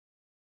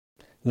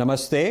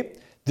Namaste.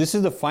 This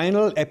is the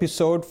final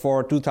episode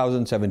for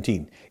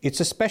 2017.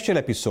 It's a special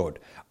episode.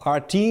 Our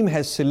team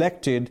has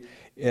selected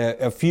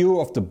a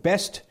few of the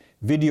best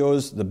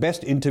videos, the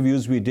best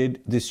interviews we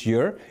did this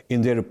year,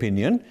 in their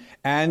opinion,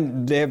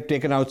 and they have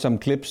taken out some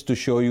clips to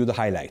show you the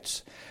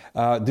highlights.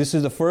 This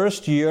is the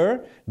first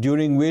year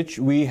during which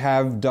we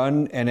have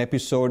done an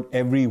episode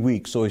every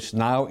week, so it's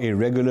now a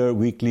regular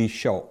weekly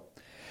show.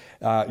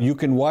 You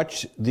can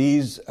watch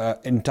these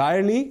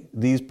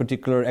these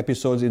particular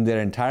episodes in their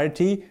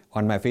entirety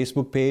on my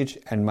Facebook page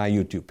and my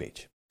YouTube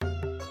page.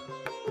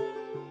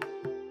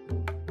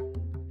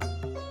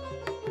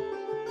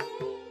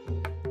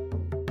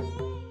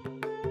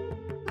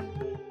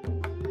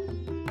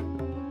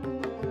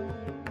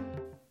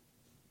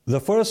 The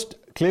first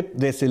clip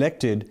they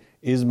selected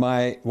is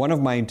one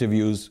of my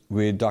interviews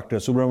with Dr.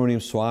 Subramanian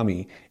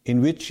Swamy,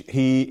 in which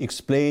he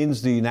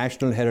explains the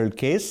National Herald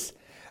case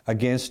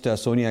against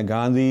Sonia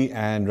Gandhi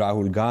and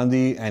Rahul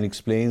Gandhi and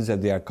explains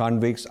that they are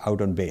convicts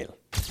out on bail.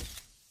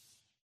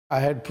 I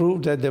had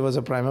proved that there was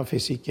a prima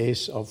facie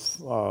case of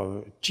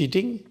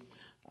cheating,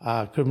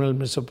 criminal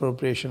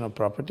misappropriation of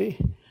property,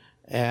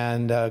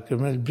 and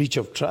criminal breach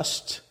of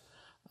trust.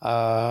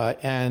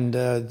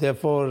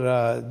 Therefore,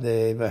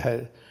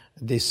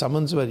 the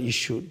summons were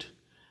issued.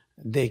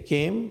 They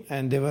came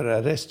and they were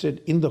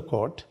arrested in the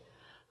court.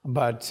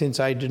 But since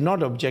I did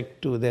not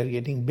object to their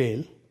getting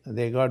bail,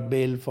 they got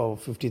bail for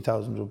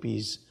 50,000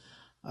 rupees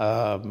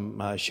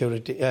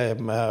surety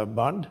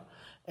bond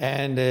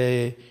and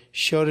a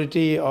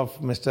surety of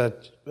Mr.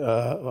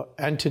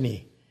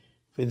 Anthony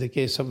in the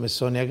case of Ms.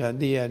 Sonia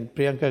Gandhi and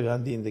Priyanka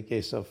Gandhi in the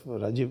case of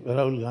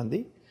Rahul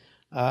Gandhi,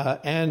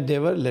 and they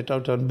were let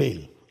out on bail.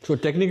 So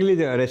technically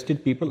they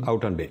arrested people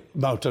out on bail?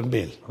 Out on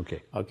bail.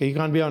 Okay. You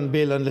can't be on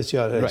bail unless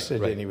you are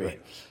arrested anyway.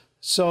 Right.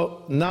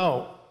 So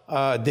now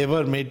they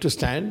were made to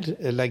stand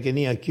like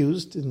any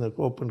accused in the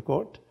open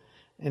court.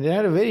 And it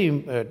had a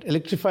very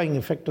electrifying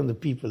effect on the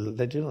people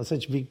that,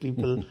 such big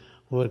people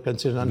who were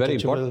considered untouchable.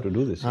 Very important to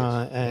do this.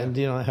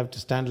 Yes. Have to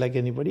stand like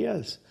anybody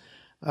else.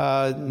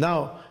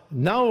 Now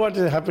what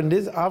has happened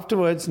is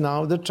afterwards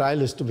now the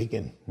trial is to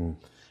begin.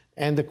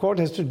 And the court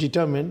has to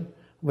determine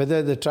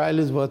whether the trial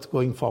is worth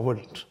going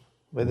forward,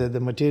 whether the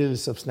material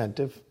is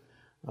substantive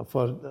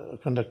for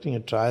conducting a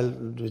trial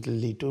which will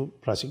lead to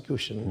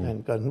prosecution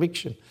and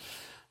conviction.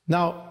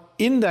 Now,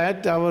 in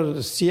that, our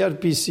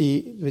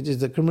CRPC, which is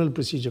the Criminal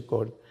Procedure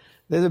Code,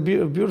 there's a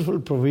beautiful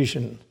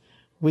provision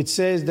which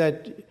says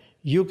that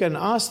you can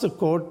ask the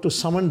court to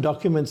summon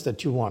documents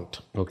that you want.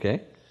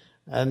 Okay.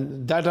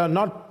 And that are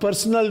not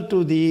personal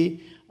to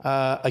the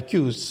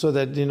accused, so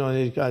that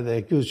the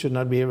accused should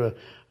not be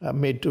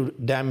made to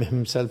damn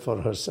himself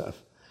or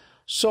herself.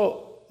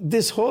 So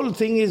this whole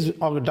thing is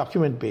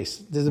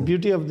document-based. There's the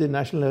beauty of the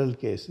National Herald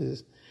case.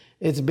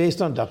 It's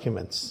based on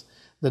documents.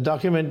 The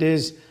document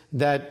is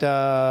that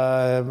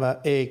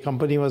a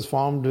company was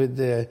formed with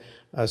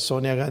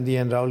Sonia Gandhi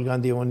and Rahul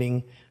Gandhi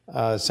owning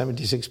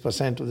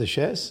 76% of the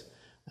shares,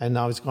 and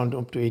now it's gone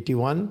up to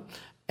 81%,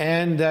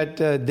 and that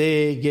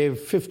they gave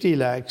 50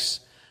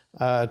 lakhs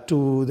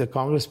to the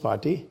Congress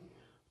party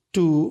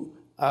to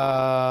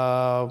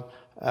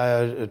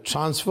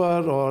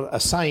transfer or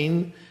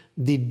assign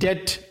the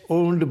debt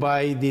owned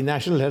by the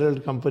National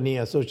Herald Company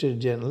Associated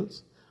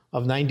Journals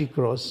of 90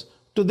 crores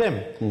to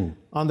them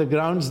on the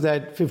grounds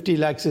that 50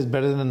 lakhs is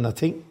better than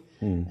nothing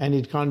and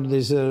it can't.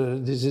 This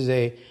is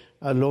a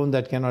loan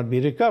that cannot be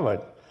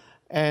recovered.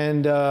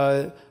 And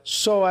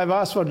so I've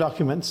asked for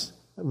documents.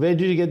 Where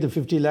did you get the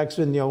 50 lakhs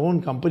when your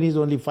own company is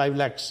only 5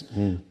 lakhs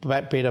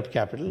paid up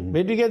capital?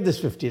 Where did you get this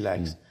 50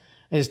 lakhs?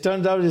 And it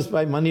turns out it's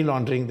by money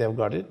laundering they've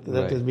got it.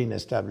 That has been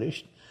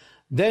established.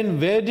 Then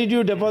where did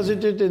you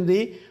deposit it in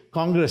the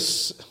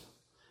Congress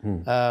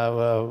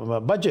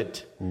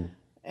budget?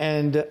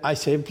 And I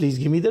say, please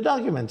give me the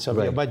documents of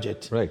your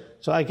budget. Right.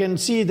 So I can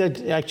see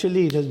that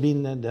actually it has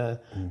been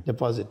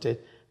deposited.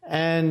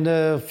 And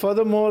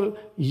furthermore,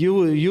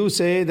 you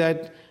say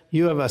that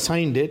you have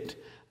assigned it.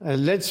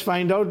 Let's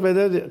find out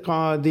whether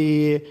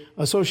the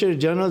Associated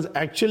Journals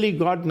actually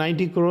got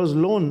 90 crores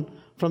loan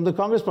from the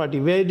Congress party.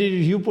 Where did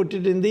you put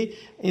it in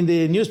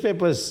the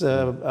newspapers'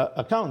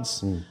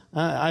 accounts?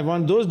 I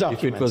want those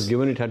documents. If it was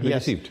given, it had been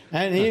received.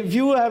 And if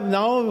you have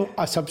now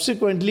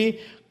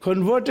subsequently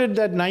converted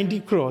that 90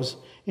 crores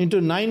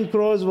into 9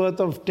 crores worth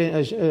of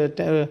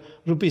 10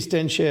 rupees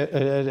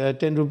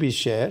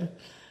share,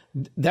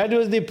 that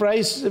was the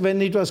price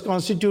when it was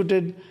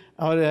constituted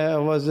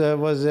or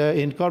was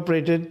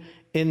incorporated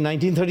in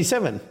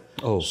 1937.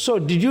 Oh. So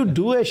did you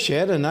do a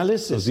share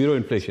analysis? So zero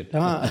inflation.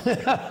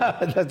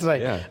 That's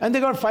right. Yeah. And they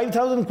got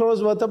 5,000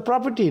 crores worth of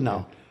property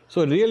now.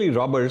 So really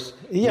robbers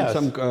did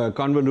some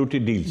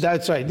convoluted deals.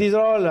 That's right. These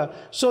are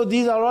all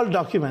these are all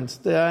documents.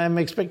 I am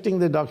expecting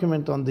the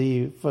document on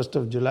the 1st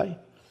of July.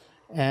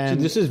 And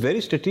so this is very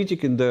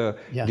strategic in the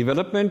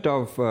development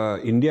of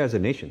India as a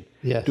nation.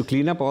 Yes. To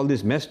clean up all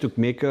this mess, to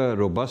make a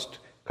robust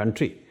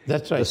country.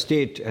 That's right. The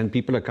state and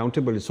people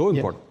accountable is so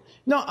important.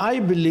 Now, I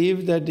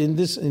believe that in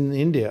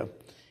India,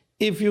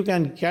 if you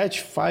can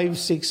catch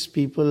 5-6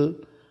 people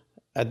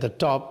at the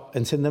top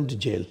and send them to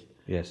jail.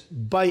 Yes.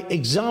 By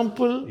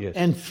example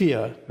and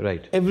fear,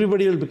 right,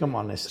 everybody will become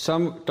honest.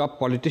 Some top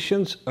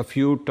politicians, a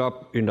few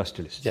top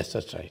industrialists. Yes,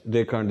 that's right.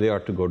 They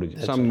ought to go to jail.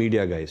 That's some right.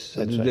 Media guys.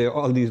 That's right.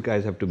 All these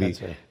guys have to be.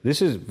 That's right.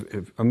 This is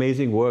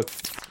amazing work.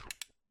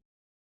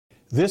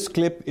 This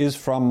clip is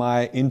from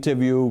my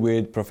interview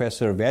with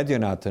Professor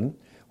Vaidyanathan,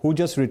 who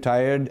just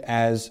retired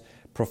as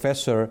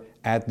professor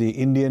at the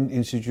Indian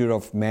Institute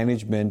of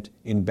Management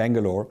in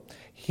Bangalore.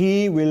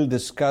 He will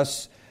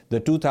discuss the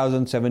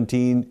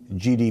 2017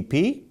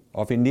 GDP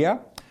of India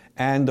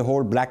and the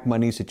whole black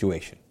money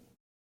situation.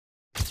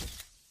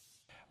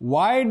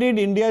 Why did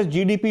India's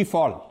GDP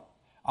fall?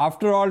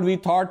 After all, we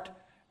thought,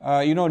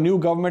 new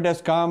government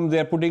has come,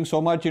 they're putting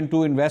so much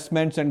into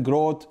investments and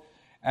growth,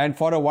 and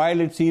for a while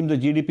it seemed the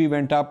GDP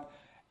went up,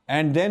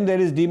 and then there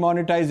is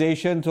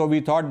demonetization, so we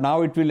thought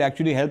now it will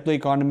actually help the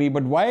economy.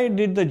 But why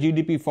did the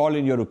GDP fall,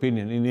 in your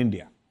opinion, in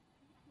India?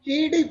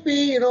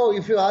 GDP,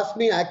 if you ask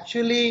me,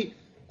 actually,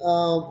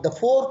 the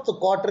fourth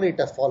quarter it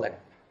has fallen.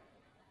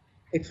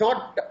 It's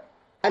not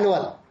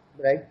annual,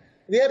 right?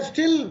 We are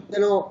still,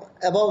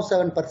 above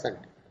 7%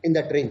 in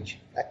that range,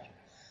 actually.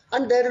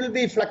 And there will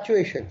be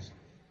fluctuations.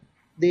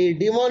 The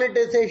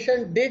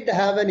demonetization did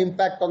have an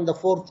impact on the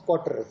fourth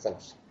quarter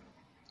results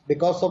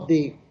because of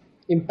the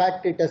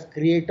impact it has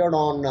created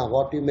on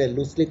what you may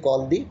loosely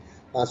call the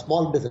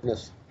small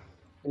business,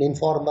 and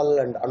informal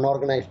and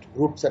unorganized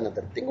groups and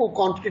other things, who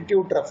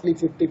constitute roughly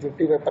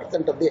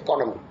 50-55% of the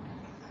economy.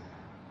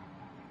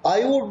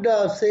 I would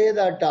say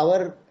that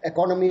our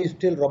economy is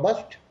still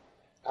robust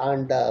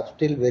and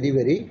still very,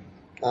 very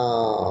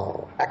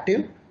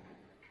active.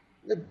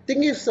 The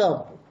thing is,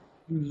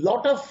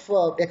 lot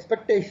of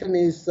expectation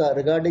is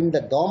regarding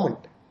the government,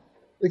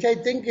 which I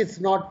think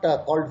is not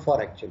called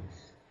for actually.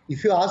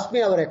 If you ask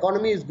me, our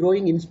economy is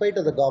growing in spite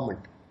of the government,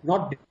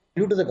 not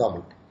due to the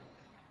government.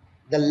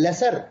 The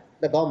lesser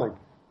the government,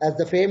 as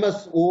the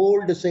famous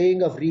old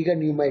saying of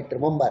Reagan, you might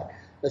remember,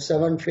 the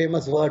 7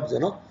 famous words,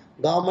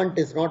 government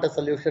is not a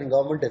solution,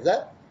 government is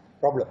a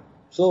problem.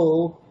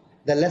 So,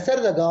 the lesser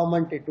the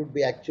government, it would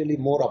be actually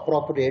more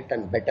appropriate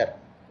and better,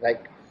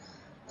 right?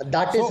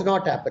 That is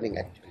not happening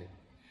actually.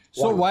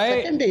 So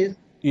why? Second is...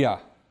 Yeah,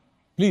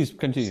 please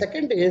continue.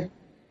 Second is,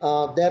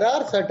 there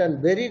are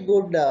certain very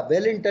good,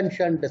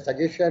 well-intentioned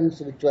suggestions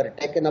which were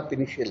taken up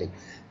initially.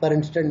 For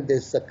instance,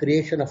 this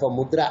creation of a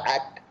Mudra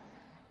Act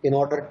in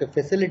order to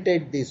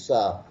facilitate these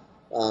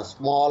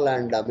small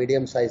and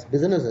medium-sized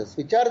businesses,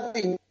 which are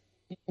the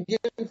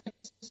engines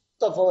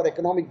of our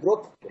economic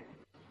growth,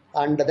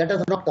 and that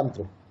has not come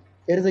through.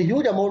 There is a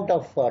huge amount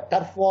of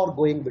turf war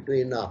going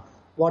between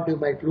what you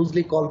might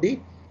loosely call the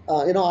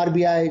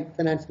RBI,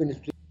 Finance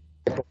Ministry.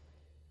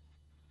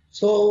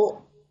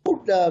 So,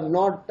 would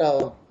not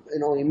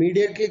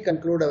immediately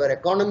conclude our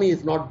economy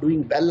is not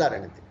doing well or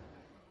anything.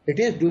 It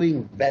is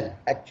doing well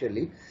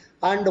actually.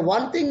 And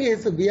one thing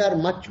is, we are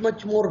much,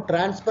 much more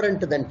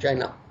transparent than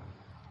China.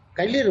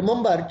 Kindly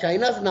remember,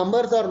 China's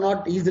numbers are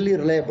not easily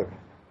reliable.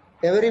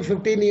 Every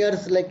 15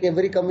 years, like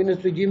every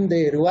communist regime,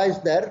 they revise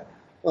their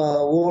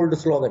old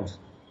slogans.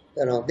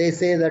 They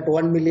say that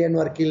 1 million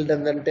were killed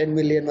and then 10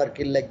 million were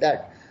killed, like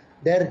that.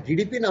 Their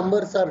GDP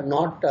numbers are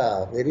not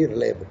very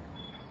reliable.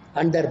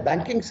 And their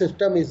banking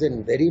system is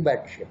in very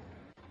bad shape.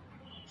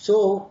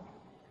 So,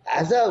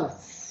 as a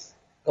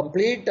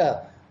complete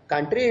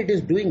country, it is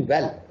doing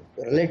well,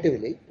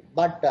 relatively,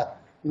 but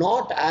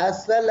not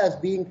as well as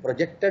being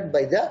projected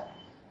by the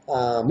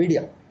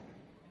media.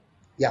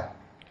 Yeah.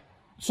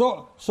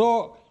 So,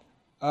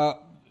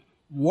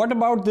 what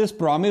about this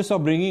promise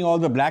of bringing all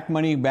the black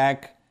money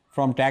back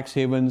from tax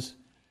havens?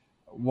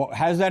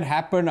 Has that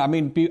happened? I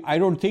mean, I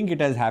don't think it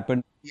has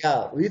happened.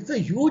 Yeah, it's a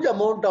huge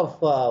amount of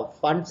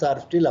funds are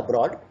still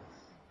abroad.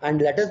 And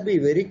let us be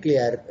very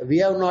clear, we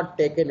have not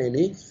taken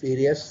any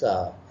serious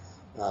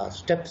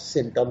steps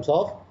in terms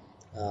of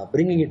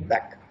bringing it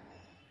back.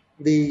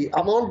 The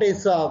amount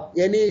is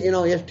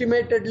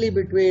estimatedly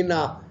between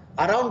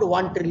around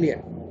 $1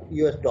 trillion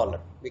US.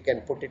 We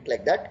can put it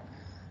like that.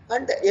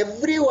 And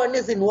everyone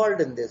is involved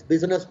in this.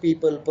 Business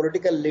people,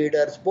 political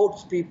leaders,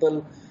 sports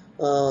people,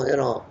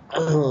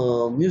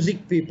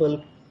 music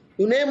people.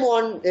 You name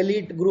one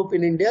elite group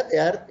in India, they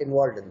are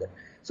involved in that.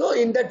 So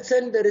in that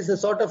sense, there is a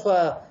sort of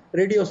a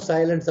radio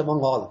silence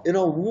among all.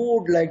 Who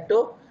would like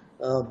to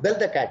bell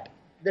the cat?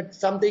 That's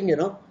something,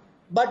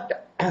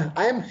 But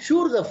I am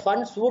sure the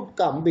funds would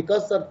come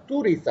because of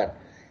 2 reasons.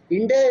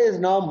 India is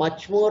now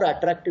much more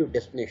attractive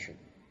destination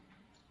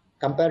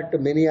compared to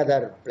many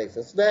other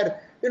places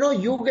where,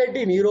 you get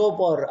in Europe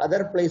or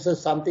other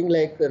places something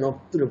like, 2%,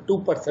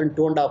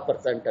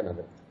 2.5% and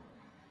other.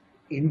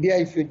 India,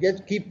 if you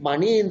just keep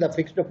money in the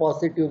fixed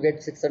deposit, you get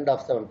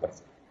 6.5%,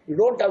 7%. You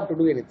don't have to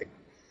do anything.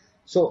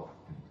 So,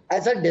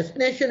 as a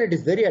destination, it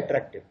is very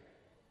attractive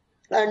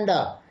and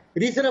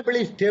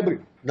reasonably stable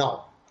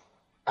now.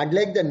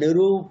 Unlike the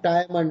Nehru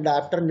time and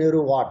after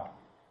Nehru what.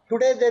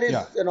 Today there is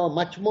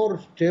much more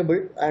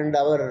stable and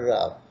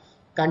our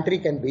country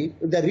can be.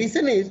 The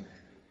reason is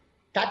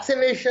tax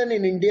evasion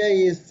in India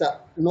is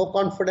no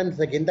confidence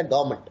against the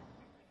government.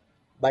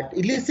 But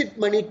illicit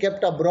money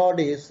kept abroad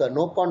is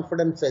no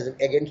confidence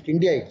against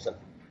India itself.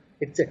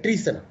 It's a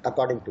treason,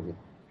 according to me.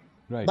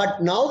 Right.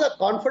 But now the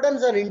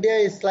confidence on India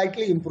is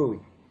slightly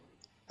improving.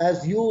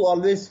 As you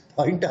always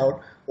point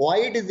out, why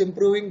it is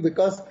improving?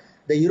 Because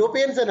the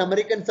Europeans and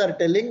Americans are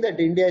telling that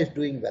India is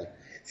doing well.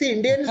 See,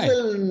 Indians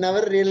will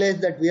never realize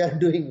that we are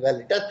doing well.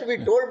 It has to be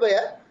told by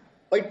a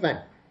white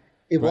man.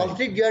 If Wall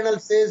Street Journal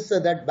says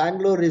that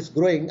Bangalore is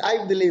growing,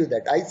 I believe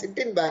that. I sit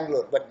in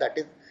Bangalore, but that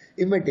is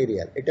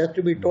immaterial. It has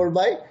to be told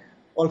by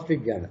Wall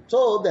Street Journal.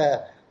 So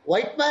the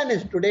white man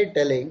is today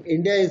telling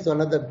India is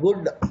one of the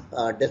good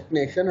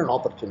destination and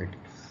opportunity.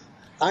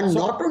 And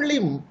not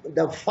only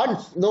the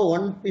funds,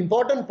 one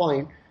important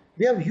point,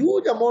 we have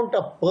huge amount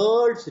of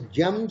pearls,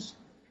 gems,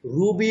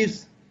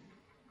 rubies,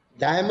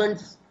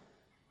 diamonds,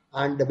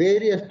 and the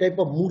various type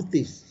of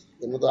murtis,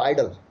 the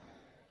idols,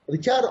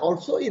 which are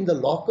also in the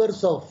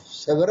lockers of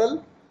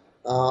several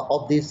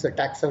of these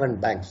tax haven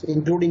banks,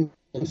 including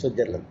in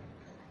Switzerland.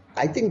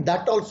 I think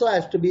that also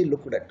has to be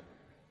looked at.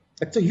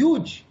 It's a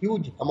huge,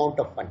 huge amount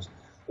of funds.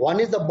 One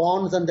is the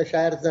bonds and the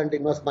shares and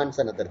investments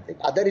and other thing.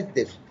 Other is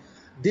this.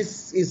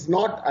 This is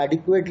not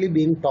adequately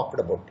being talked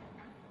about.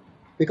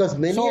 Because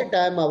many a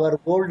time our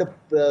old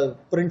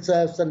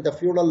princes and the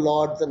feudal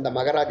lords and the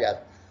Maharajas,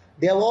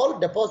 they have all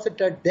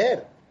deposited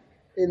there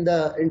in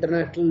the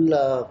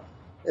international,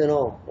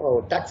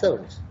 tax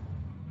havens.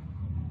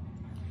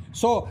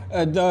 So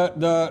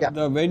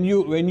when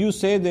you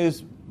say there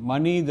is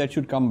money that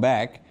should come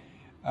back,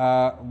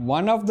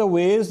 one of the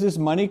ways this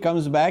money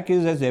comes back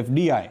is as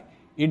FDI.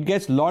 It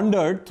gets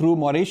laundered through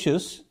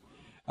Mauritius.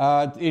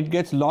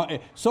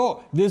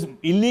 So this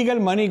illegal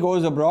money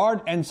goes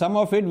abroad, and some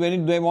of it,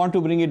 when they want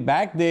to bring it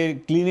back, they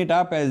clean it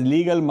up as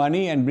legal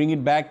money and bring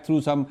it back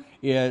through some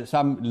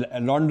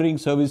laundering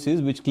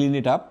services which clean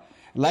it up,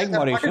 like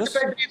Mauritius.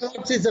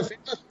 Notes is a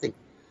famous thing.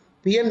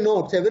 PN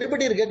notes.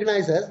 Everybody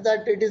recognizes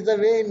that it is the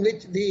way in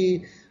which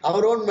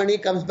our own money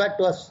comes back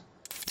to us.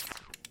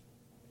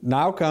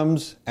 Now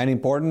comes an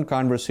important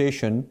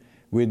conversation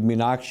with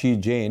Meenakshi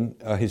Jain,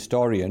 a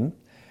historian,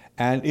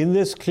 and in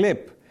this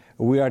clip,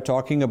 we are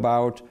talking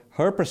about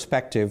her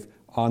perspective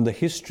on the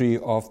history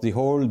of the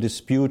whole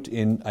dispute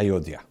in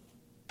Ayodhya.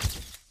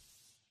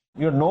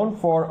 You're known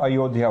for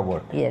Ayodhya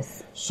work.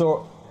 Yes.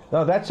 So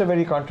now that's a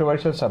very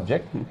controversial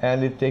subject,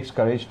 and it takes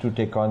courage to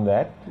take on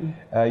that.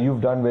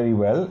 You've done very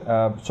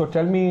well. So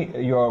tell me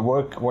your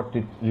work, what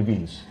it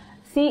reveals.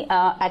 See,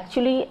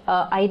 actually,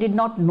 I did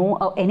not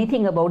know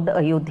anything about the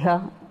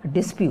Ayodhya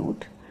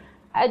dispute.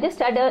 I just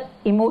had an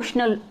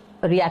emotional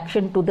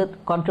reaction to the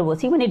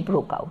controversy when it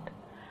broke out.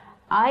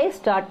 I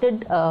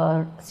started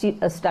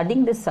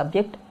studying this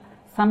subject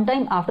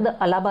sometime after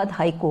the Allahabad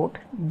High Court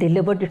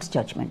delivered its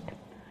judgment.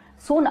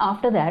 Soon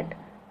after that,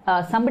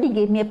 somebody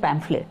gave me a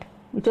pamphlet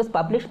which was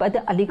published by the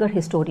Aligarh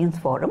Historians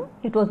Forum.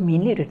 It was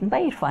mainly written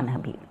by Irfan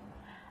Habib.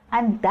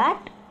 And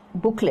that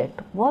booklet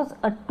was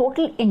a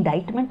total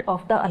indictment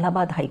of the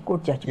Allahabad High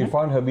Court judgment.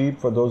 Irfan Habib,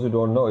 for those who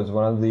don't know, is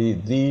one of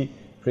the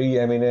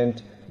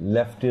preeminent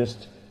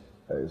leftist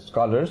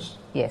scholars,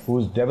 yes,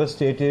 who's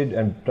devastated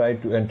and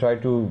tried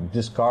to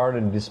discard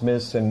and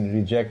dismiss and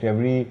reject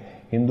every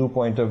Hindu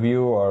point of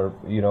view, or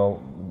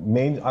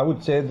I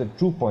would say the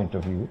true point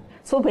of view.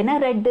 So when I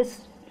read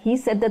this, he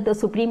said that the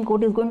Supreme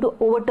Court is going to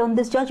overturn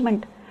this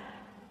judgment.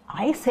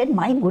 I said,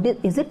 my goodness,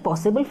 is it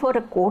possible for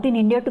a court in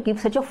India to give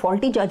such a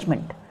faulty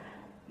judgment?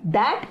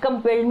 That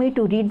compelled me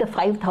to read the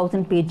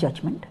 5,000-page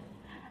judgment.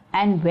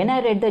 And when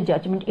I read the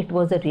judgment, it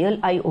was a real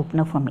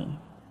eye-opener for me.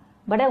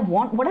 But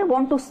what I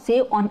want to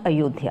say on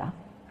Ayodhya,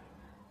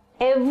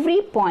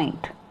 every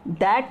point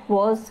that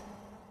was,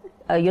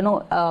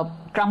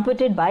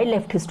 trumpeted by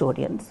left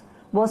historians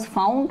was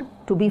found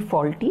to be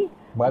faulty.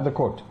 By the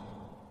court?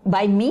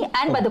 By me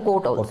and by the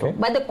court also. Okay.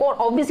 By the court,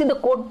 obviously the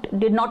court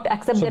did not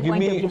accept their point of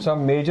view. So give me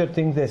some major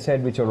things they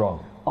said which are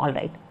wrong. All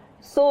right.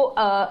 So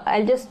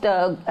I'll just,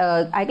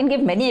 I can give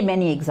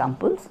many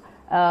examples,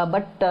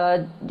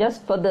 but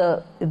just for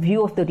the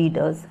view of the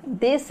readers,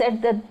 they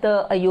said that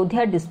the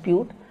Ayodhya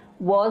dispute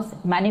was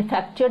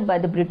manufactured by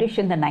the British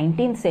in the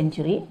 19th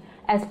century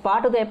as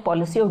part of their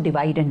policy of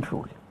divide and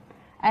rule.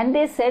 And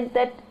they said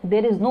that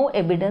there is no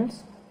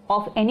evidence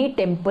of any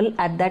temple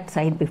at that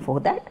site before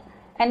that.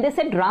 And they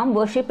said Ram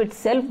worship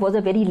itself was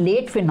a very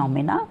late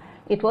phenomena.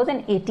 It was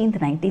an 18th,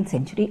 19th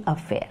century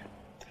affair.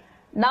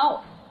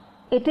 Now,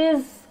 it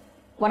is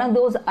one of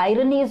those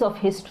ironies of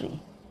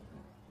history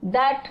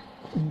that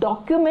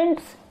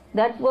documents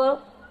that were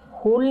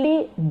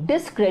wholly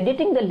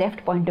discrediting the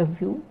left point of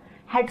view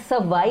had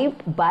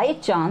survived by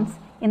chance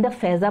in the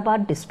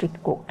Faizabad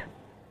district court.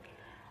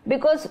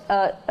 Because,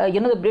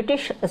 the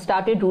British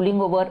started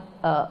ruling over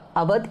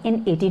Awadh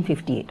in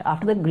 1858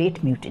 after the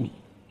Great Mutiny.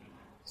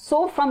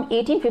 So from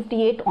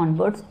 1858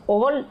 onwards,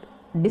 all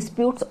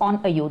disputes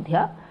on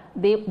Ayodhya,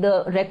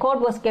 the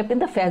record was kept in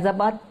the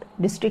Faizabad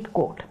district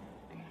court.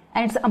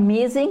 And it's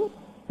amazing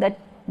that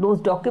those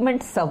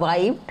documents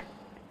survived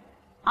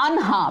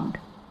unharmed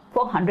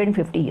for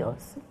 150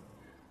 years.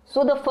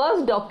 So the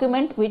first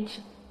document which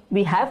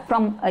we have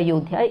from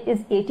Ayodhya is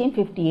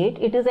 1858.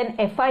 It is an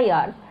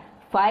FIR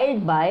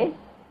filed by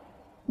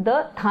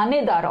the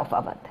Thanedar of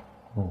Awadh.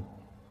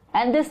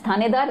 And this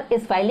Thanedar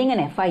is filing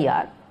an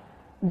FIR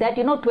that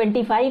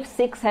 25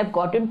 Sikhs have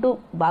got into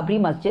Babri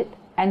Masjid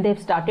and they've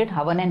started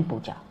Havan and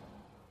Puja.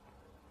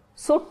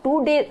 So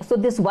 2 days, so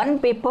this one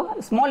paper,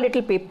 small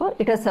little paper,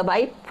 it has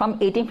survived from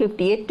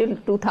 1858 till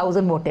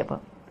 2000 whatever.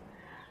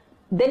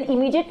 Then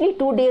immediately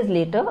 2 days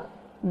later,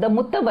 the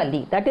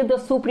Muttawalli, that is the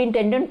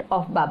superintendent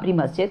of Babri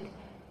Masjid,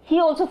 he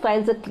also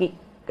files a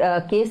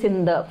case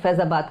in the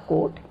Faizabad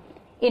court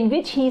in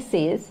which he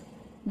says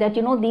that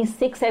these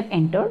Sikhs have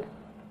entered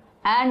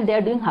and they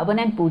are doing Havan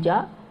and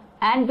Puja,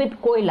 and with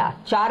koila,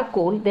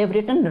 charcoal, they have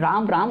written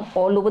Ram Ram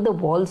all over the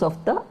walls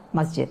of the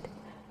masjid.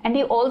 And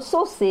he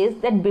also says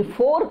that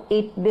before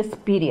this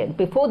period,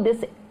 before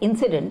this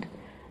incident,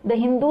 the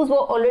Hindus were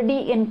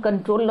already in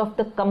control of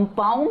the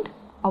compound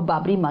of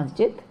Babri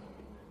Masjid,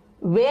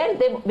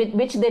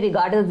 which they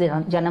regarded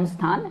as Janam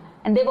Sthan,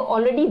 and they were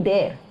already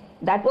there.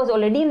 That was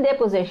already in their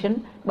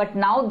possession, but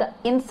now the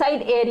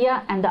inside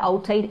area and the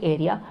outside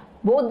area,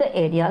 both the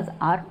areas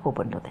are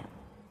open to them.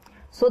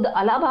 So the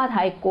Allahabad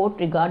High Court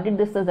regarded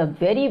this as a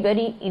very,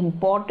 very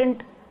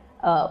important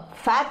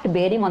fact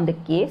bearing on the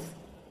case,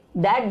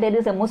 that there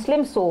is a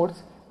Muslim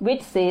source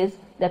which says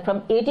that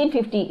from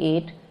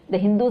 1858 the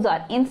Hindus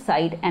are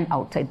inside and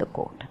outside the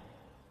court.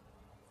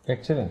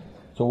 Excellent.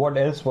 So what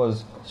else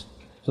was...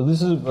 So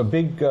this is a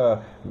big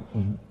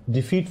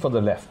defeat for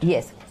the left.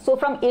 Yes. So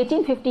from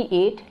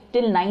 1858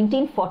 till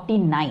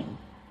 1949,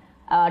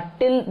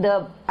 till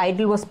the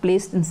idol was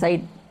placed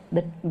inside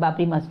the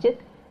Babri Masjid,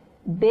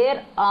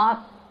 there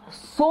are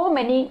so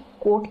many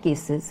court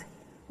cases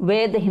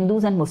where the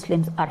Hindus and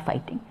Muslims are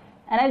fighting.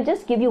 And I'll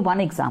just give you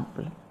one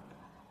example.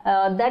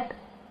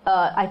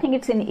 I think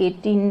it's in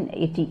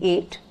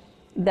 1888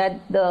 that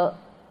the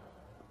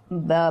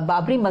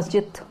Babri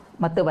Masjid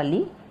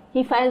Matawalli,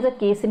 he files a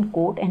case in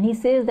court and he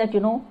says that,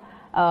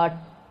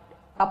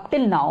 up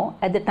till now,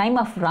 at the time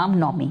of Ram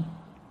Navami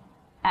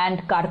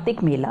and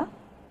Kartik Mela,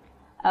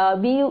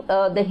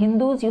 the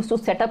Hindus used to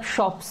set up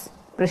shops,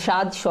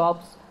 prasad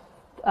shops,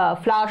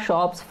 flower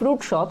shops,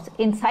 fruit shops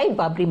inside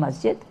Babri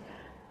Masjid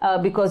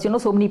because,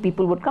 so many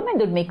people would come and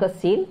they would make a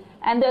sale.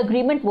 And the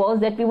agreement was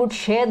that we would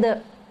share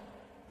the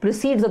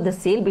proceeds of the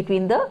sale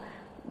between the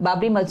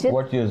Babri Masjid.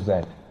 What year is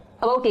that?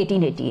 About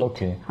 1888.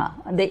 Okay.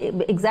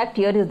 The exact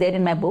year is there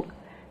in my book.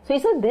 So he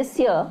said this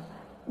year,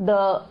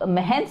 the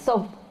Mahants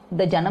of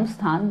the Janam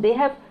Sthan, they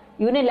have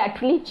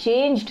unilaterally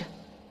changed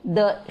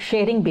the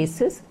sharing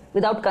basis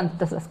without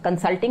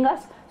consulting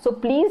us. So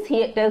please,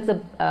 he tells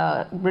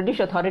the British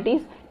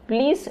authorities,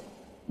 please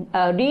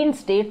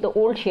reinstate the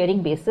old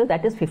sharing basis,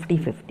 that is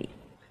 50-50.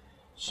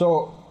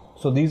 So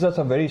these are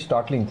some very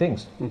startling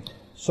things.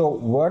 So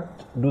what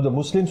do the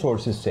Muslim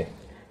sources say?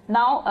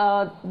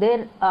 Now,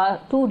 there are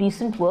two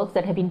recent works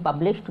that have been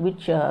published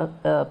which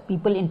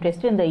people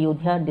interested in the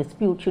Ayodhya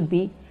dispute should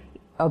be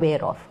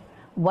aware of.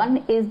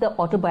 One is the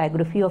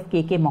autobiography of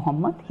K.K.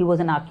 Mohammed. He was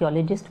an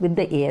archaeologist with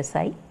the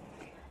ASI,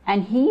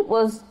 and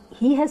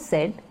he has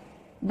said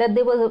that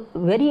there was a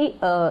very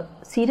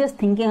serious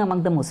thinking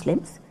among the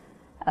Muslims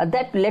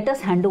that let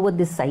us hand over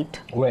this site.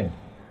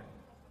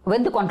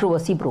 When the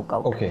controversy broke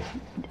out. Okay.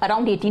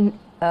 Around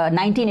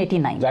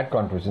 1989. That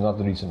controversy, not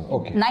the recent.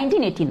 Okay.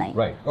 1989.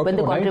 Right. Okay. When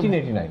the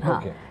 1989.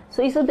 Okay.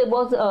 So he said there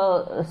was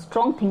a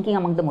strong thinking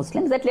among the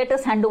Muslims that let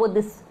us hand over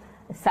this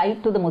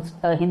site to the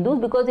Hindus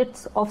because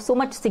it's of so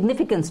much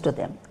significance to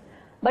them.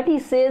 But he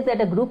says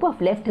that a group of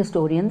left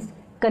historians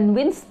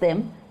convinced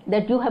them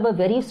that you have a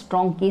very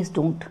strong case,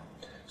 don't.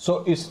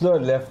 So it's the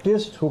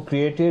leftists who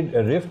created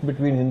a rift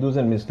between Hindus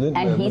and Muslims,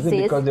 and he says,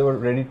 because they were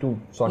ready to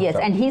sort it out.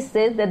 Yes, and he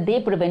says that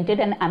they prevented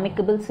an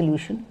amicable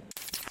solution.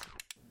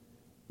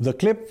 The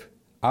clip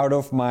out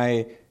of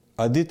my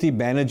Aditi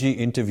Banerjee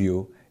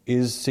interview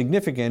is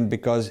significant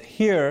because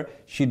here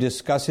she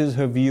discusses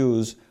her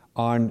views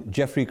on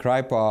Geoffrey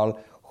Kripal,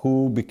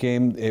 who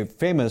became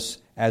famous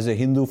as a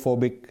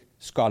Hindu-phobic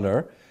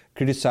scholar,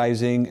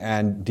 criticizing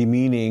and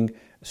demeaning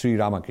Sri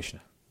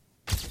Ramakrishna.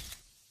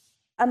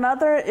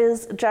 Another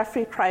is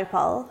Geoffrey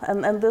Kripal,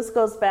 and this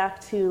goes back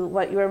to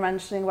what you were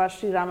mentioning about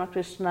Sri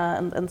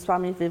Ramakrishna and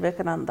Swami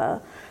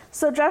Vivekananda.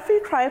 So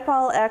Geoffrey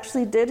Kripal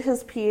actually did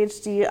his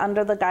PhD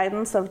under the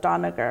guidance of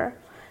Doniger,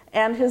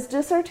 and his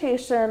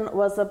dissertation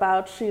was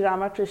about Sri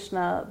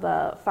Ramakrishna,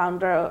 the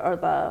founder or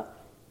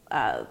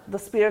the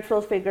spiritual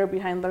figure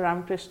behind the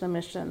Ramakrishna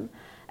mission.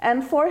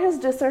 And for his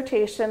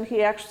dissertation,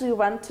 he actually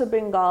went to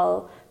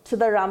Bengal to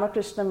the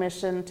Ramakrishna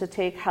mission to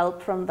take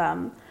help from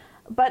them.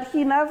 But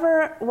he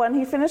never, when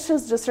he finished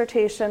his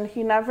dissertation,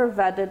 he never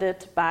vetted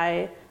it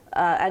by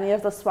any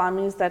of the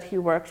swamis that he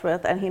worked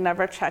with, and he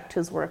never checked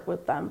his work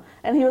with them.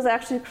 And he was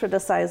actually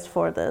criticized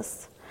for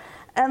this.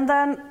 And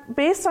then,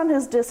 based on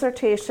his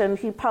dissertation,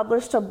 he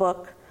published a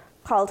book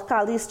called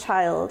Kali's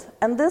Child.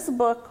 And this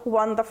book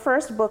won the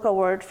first book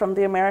award from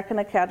the American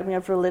Academy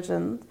of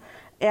Religions.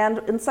 And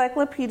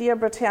Encyclopedia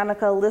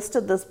Britannica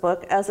listed this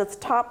book as its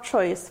top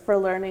choice for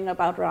learning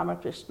about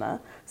Ramakrishna.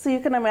 So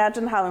you can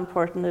imagine how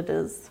important it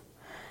is.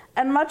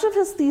 And much of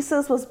his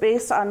thesis was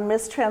based on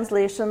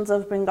mistranslations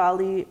of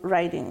Bengali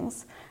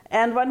writings.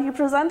 And when he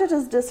presented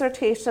his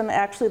dissertation,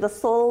 actually the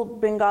sole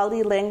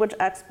Bengali language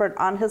expert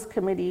on his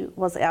committee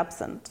was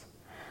absent.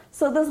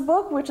 So this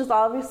book, which is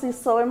obviously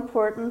so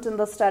important in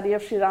the study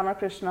of Sri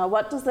Ramakrishna,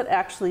 what does it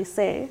actually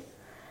say?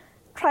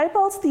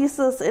 Kripal's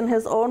thesis, in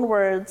his own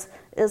words,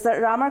 is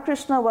that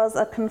Ramakrishna was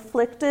a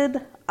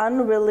conflicted,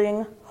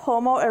 unwilling,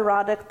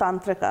 homoerotic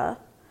tantrika.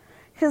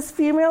 His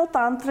female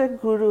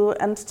tantric guru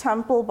and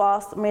temple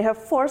boss may have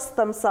forced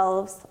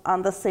themselves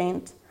on the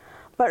saint,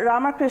 but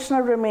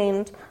Ramakrishna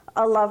remained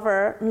a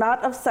lover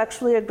not of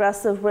sexually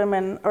aggressive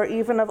women or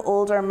even of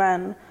older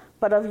men,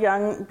 but of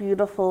young,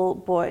 beautiful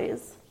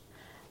boys.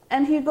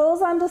 And he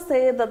goes on to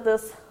say that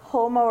this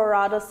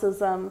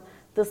homoeroticism,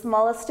 this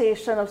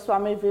molestation of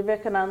Swami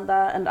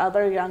Vivekananda and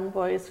other young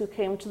boys who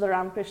came to the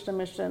Ramakrishna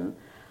mission,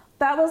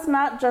 that was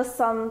not just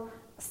some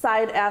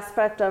side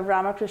aspect of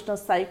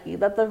Ramakrishna's psyche,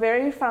 that the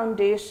very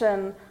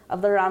foundation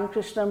of the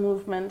Ramakrishna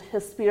movement,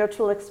 his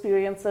spiritual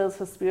experiences,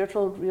 his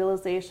spiritual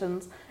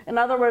realizations, in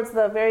other words,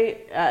 the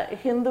very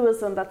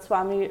Hinduism that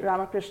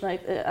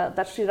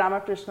that Sri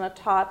Ramakrishna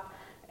taught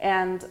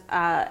and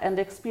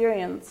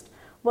experienced,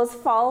 was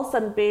false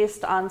and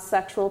based on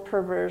sexual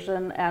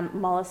perversion and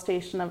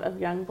molestation of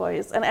young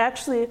boys. And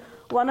actually,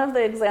 one of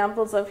the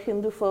examples of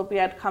Hindu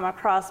phobia I'd come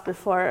across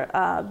before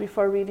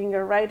reading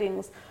your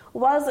writings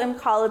was in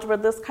college, where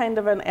this kind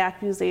of an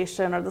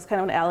accusation or this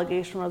kind of an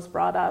allegation was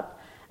brought up.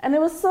 And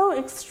it was so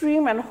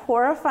extreme and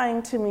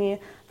horrifying to me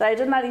that I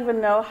did not even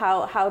know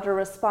how to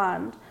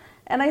respond.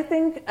 And I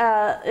think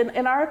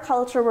in our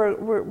culture,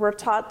 we're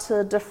taught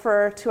to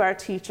defer to our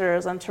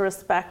teachers and to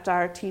respect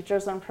our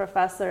teachers and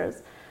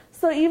professors.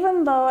 So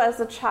even though as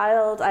a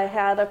child I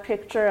had a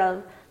picture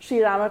of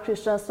Sri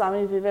Ramakrishna,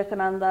 Swami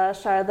Vivekananda,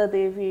 Sharada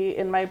Devi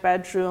in my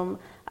bedroom,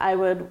 I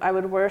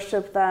would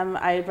worship them.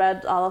 I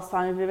read all of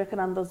Swami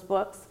Vivekananda's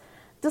books.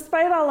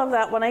 Despite all of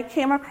that, when I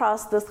came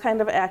across this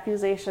kind of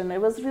accusation, it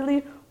was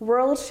really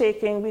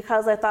world-shaking,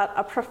 because I thought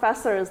a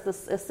professor is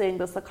saying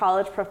this, a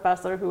college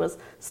professor who has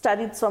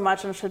studied so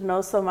much and should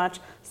know so much.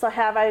 So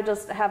have I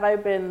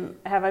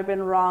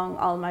been wrong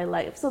all my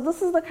life? So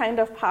this is the kind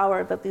of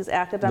power that these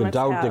academics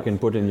have. The doubt they can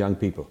put in young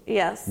people.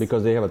 Yes.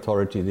 Because they have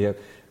authority.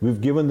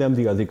 We've given them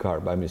the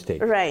adhikar by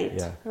mistake. Right.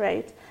 Yeah.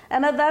 Right.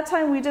 And at that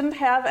time, we didn't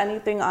have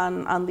anything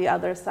on the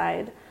other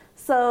side.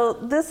 So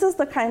this is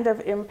the kind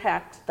of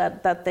impact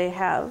that they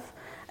have.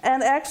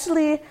 And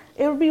actually,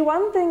 it would be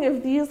one thing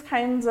if these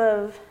kinds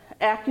of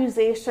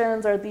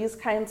accusations or these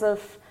kinds of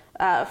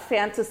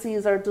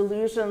fantasies or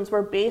delusions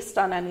were based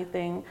on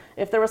anything,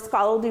 if there was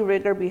scholarly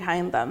rigor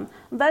behind them.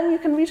 Then you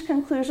can reach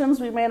conclusions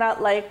we may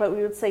not like, but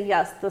we would say,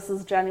 yes, this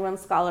is genuine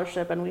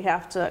scholarship and we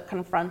have to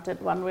confront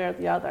it one way or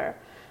the other.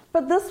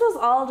 But this was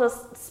all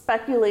just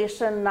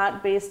speculation,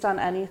 not based on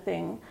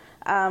anything.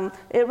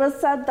 It was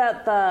said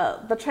that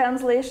the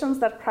translations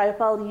that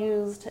Kripal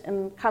used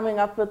in coming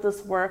up with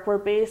this work were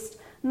based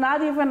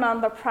not even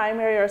on the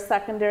primary or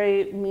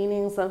secondary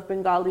meanings of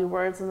Bengali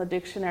words in the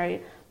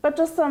dictionary, but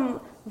just some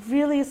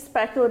really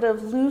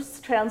speculative, loose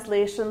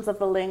translations of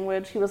the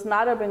language. He was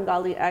not a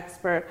Bengali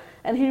expert,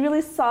 and he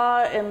really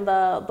saw in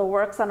the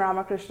works on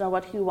Ramakrishna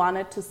what he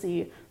wanted to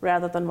see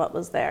rather than what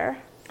was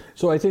there.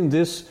 So I think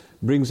this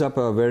brings up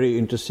a very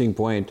interesting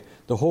point.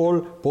 The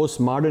whole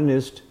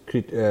postmodernist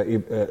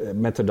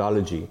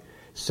methodology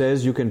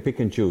says you can pick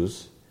and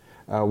choose.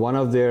 One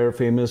of their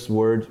famous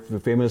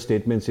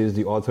statements is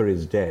the author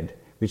is dead,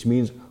 which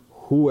means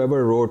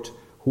whoever wrote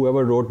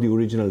the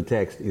original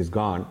text is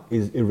gone,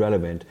 is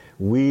irrelevant.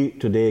 We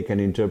today can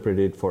interpret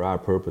it for our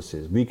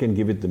purposes. We can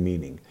give it the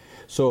meaning.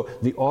 So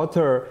the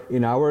author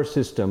in our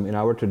system, in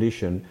our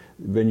tradition,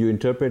 when you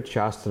interpret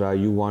Shastra,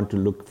 you want to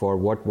look for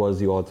what was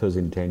the author's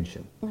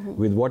intention. Mm-hmm.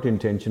 With what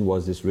intention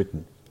was this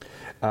written?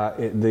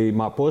 The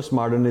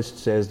postmodernist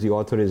says the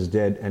author is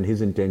dead and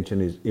his intention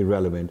is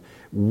irrelevant.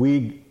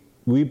 We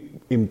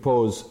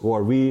impose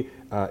or we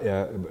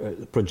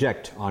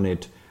project on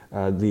it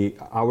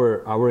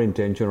our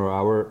intention or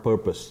our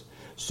purpose.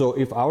 So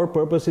if our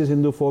purpose is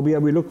Hindu phobia,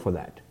 we look for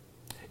that.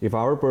 If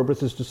our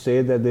purpose is to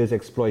say that there is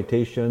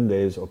exploitation,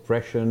 there is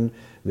oppression,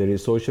 there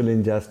is social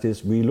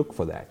injustice, we look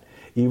for that.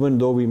 Even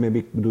though we may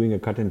be doing a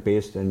cut and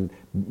paste and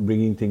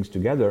bringing things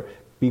together,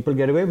 people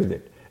get away with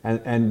it.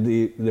 And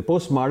the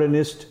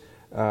postmodernist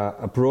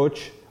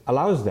approach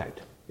allows that.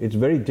 It's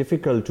very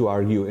difficult to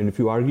argue, and if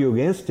you argue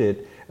against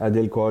it,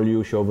 they'll call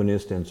you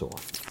chauvinist and so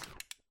on.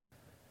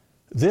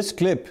 This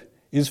clip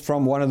is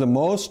from one of the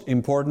most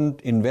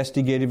important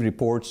investigative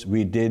reports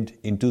we did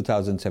in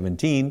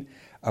 2017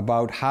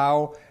 about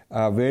how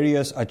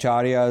various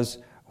acharyas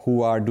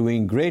who are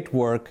doing great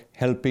work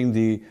helping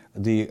the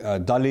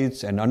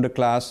Dalits and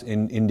underclass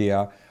in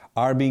India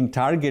are being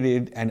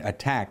targeted and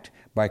attacked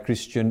by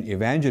Christian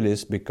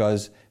evangelists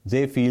because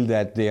they feel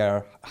that they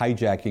are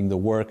hijacking the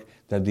work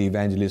that the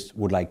evangelists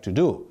would like to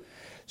do.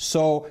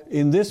 So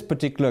in this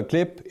particular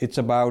clip, it's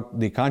about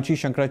the Kanchi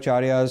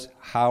Shankaracharyas,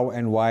 how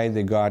and why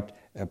they got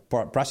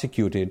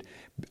prosecuted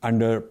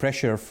under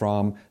pressure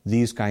from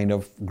these kind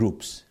of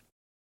groups.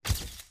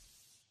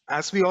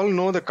 as we all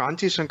know, the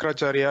Kanchi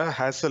Shankaracharya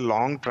has a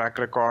long track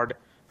record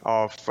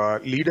of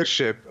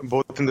leadership,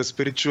 both in the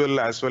spiritual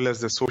as well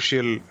as the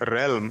social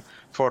realm,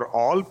 for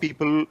all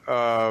people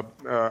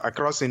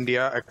across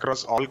India,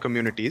 across all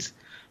communities.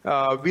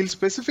 We'll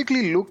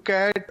specifically look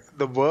at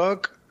the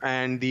work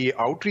and the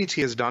outreach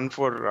he has done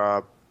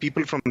for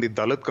people from the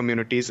Dalit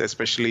communities,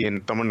 especially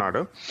in Tamil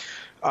Nadu.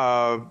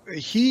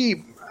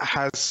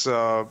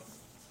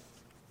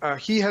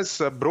 He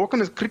has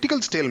broken a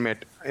critical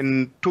stalemate.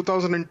 In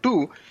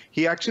 2002,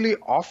 he actually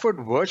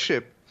offered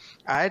worship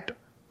at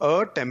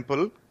a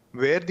temple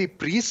where the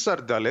priests are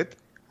Dalit,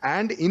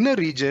 and in a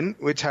region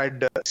which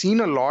had seen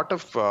a lot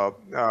of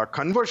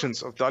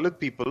conversions of Dalit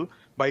people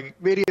by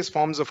various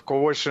forms of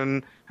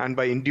coercion and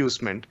by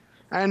inducement.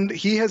 And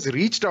he has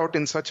reached out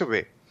in such a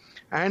way.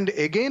 And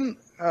again,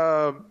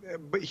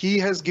 he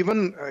has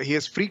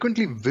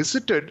frequently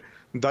visited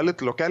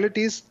Dalit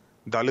localities,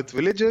 Dalit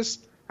villages,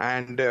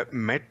 and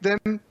met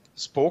them,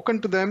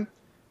 spoken to them.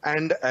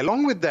 And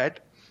along with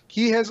that,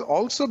 he has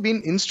also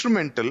been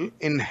instrumental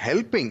in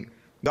helping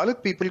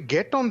Dalit people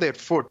get on their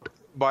foot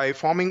by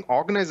forming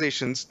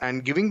organizations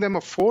and giving them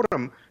a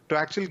forum to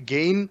actually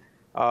gain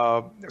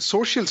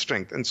social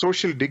strength and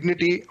social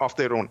dignity of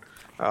their own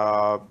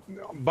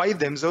by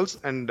themselves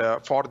and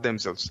for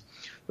themselves.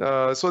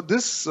 So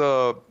this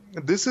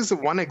is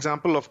one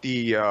example of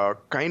the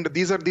kind.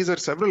 These are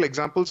several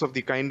examples of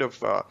the kind of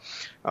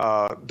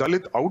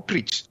Dalit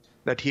outreach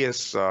that he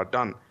has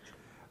done.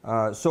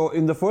 So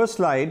in the first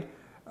slide,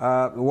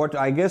 what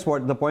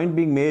the point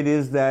being made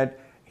is that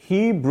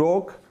he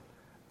broke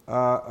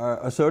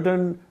a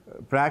certain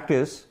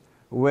practice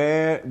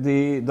where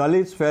the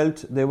Dalits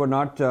felt they were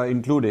not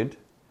included,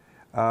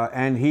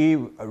 and he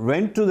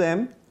went to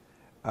them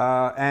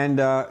and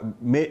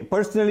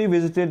personally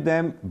visited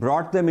them,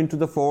 brought them into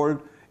the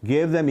fold,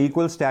 gave them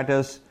equal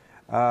status,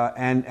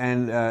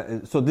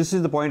 so this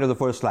is the point of the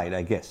first slide,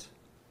 I guess.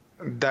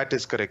 That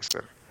is correct,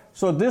 sir.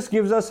 So this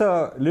gives us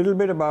a little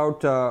bit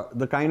about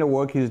the kind of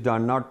work he's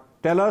done. Now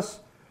tell us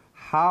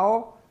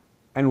how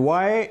and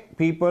why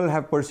people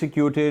have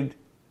persecuted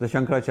the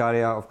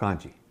Shankaracharya of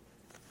Kanchi.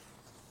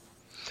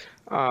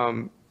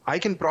 I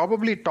can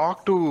probably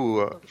talk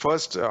to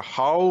first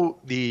how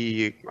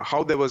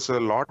there was a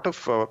lot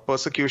of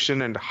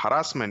persecution and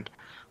harassment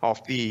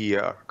of the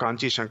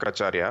Kanchi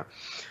Shankaracharya,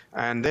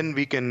 and then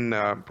we can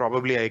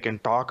I can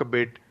talk a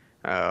bit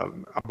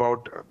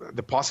about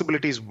the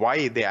possibilities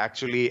why they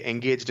actually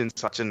engaged in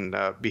such an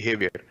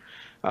behavior.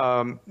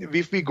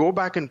 If we go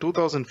back in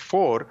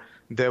 2004,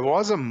 there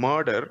was a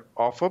murder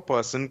of a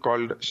person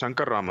called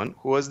Shankar Raman,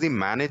 who was the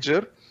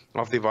manager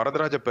of the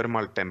Varadaraja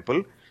Perumal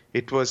temple.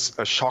 It was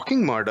a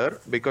shocking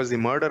murder because the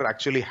murder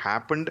actually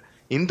happened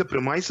in the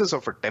premises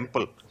of a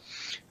temple.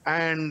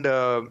 And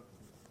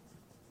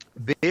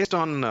based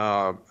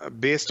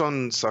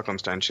on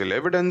circumstantial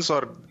evidence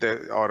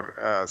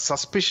or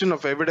suspicion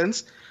of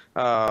evidence,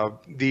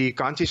 the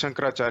Kanchi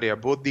Shankaracharya,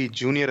 both the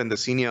junior and the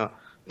senior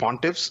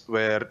pontiffs,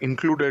 were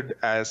included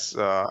as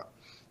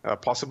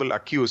possible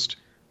accused,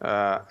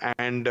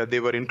 and they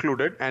were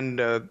included.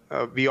 And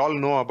we all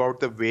know about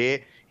the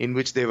way in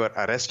which they were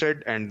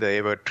arrested and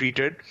they were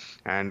treated,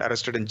 and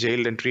arrested and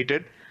jailed and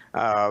treated.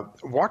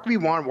 What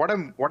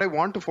I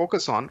want to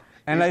focus on.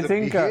 And I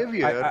think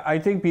I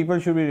think people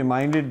should be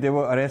reminded they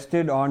were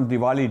arrested on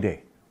Diwali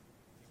Day.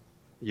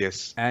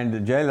 Yes.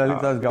 And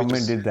Jayalalitha's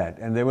government did that.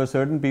 And there were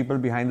certain people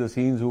behind the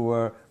scenes who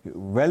were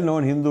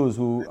well-known Hindus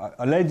who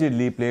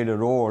allegedly played a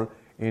role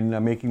in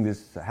making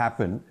this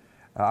happen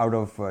out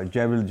of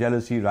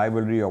jealousy,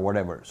 rivalry, or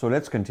whatever. So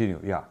let's continue.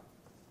 Yeah.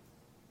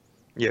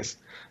 Yes.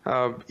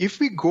 If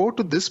we go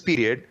to this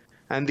period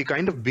and the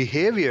kind of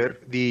behavior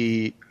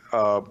the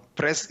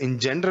press in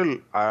general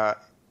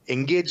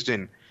engaged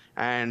in,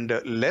 and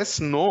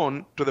less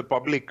known to the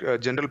public,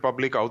 general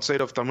public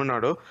outside of Tamil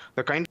Nadu,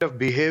 the kind of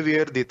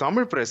behavior the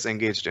Tamil press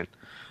engaged in.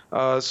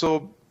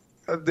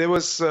 There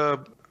was,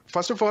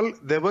 first of all,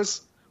 there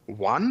was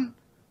one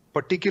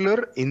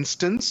particular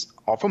instance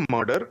of a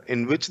murder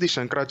in which the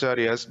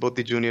Shankaracharyas, both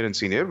the junior and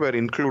senior, were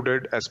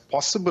included as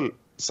possible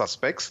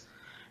suspects.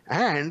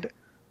 And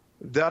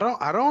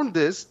around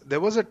this,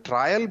 there was a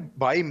trial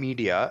by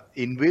media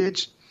in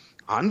which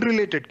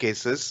unrelated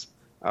cases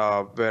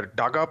were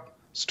dug up,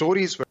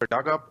 stories were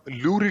dug up,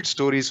 lurid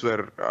stories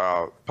were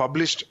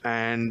published,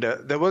 and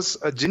there was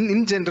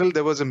in general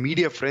there was a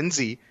media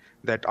frenzy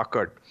that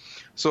occurred.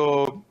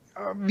 So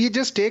we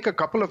just take a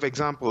couple of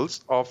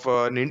examples of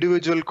an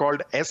individual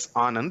called S.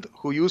 Anand,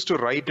 who used to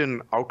write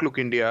in Outlook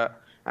India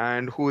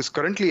and who is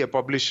currently a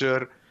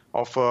publisher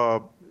of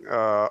a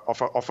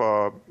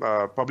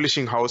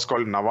publishing house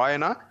called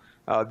Navayana.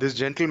 This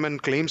gentleman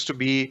claims to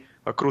be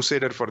a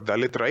crusader for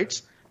Dalit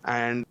rights.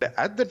 And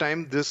at the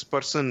time, this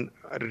person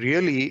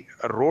really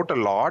wrote a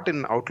lot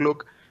in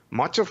Outlook,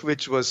 much of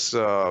which was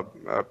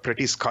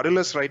pretty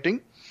scurrilous writing.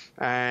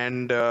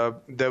 And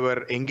there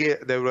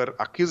were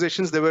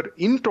accusations.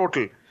 In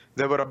total,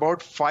 there were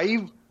about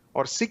 5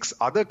 or 6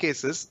 other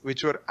cases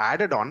which were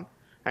added on.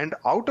 And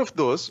out of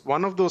those,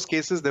 one of those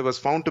cases, there was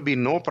found to be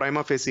no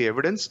prima facie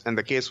evidence, and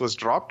the case was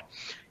dropped.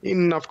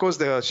 In, of course,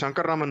 the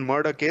Shankar Raman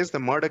murder case, the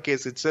murder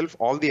case itself,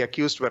 all the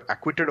accused were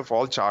acquitted of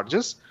all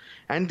charges.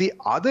 And the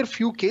other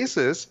few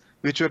cases,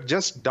 which were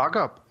just dug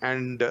up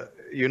and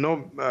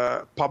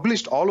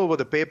published all over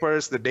the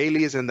papers, the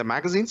dailies, and the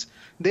magazines,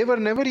 they were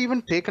never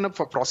even taken up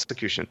for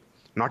prosecution.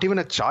 Not even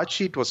a charge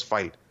sheet was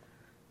filed.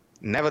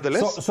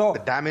 Nevertheless,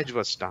 the damage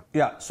was done.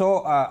 Yeah, so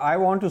I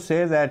want to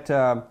say that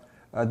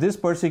this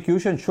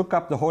persecution shook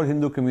up the whole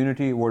Hindu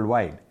community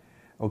worldwide.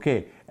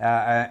 Okay,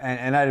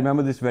 and I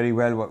remember this very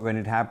well when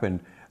it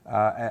happened.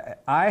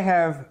 I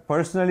have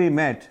personally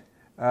met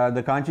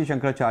the Kanchi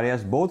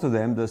Shankaracharyas, both of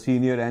them, the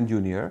senior and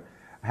junior,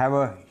 have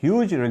a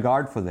huge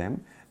regard for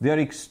them. They are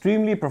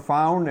extremely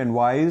profound and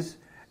wise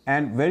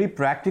and very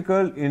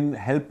practical in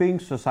helping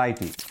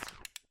society.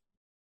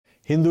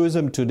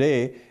 Hinduism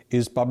Today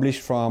is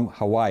published from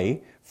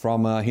Hawaii,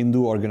 from a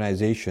Hindu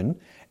organization,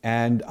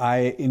 and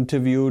I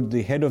interviewed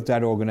the head of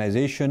that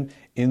organization.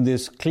 In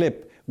this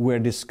clip, we're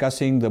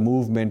discussing the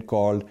movement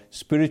called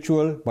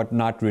Spiritual But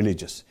Not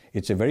Religious.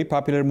 It's a very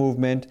popular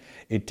movement.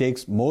 It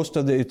takes most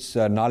of its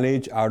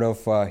knowledge out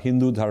of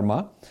Hindu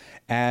Dharma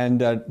and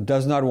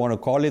does not want to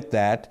call it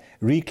that,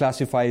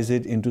 reclassifies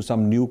it into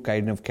some new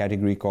kind of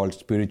category called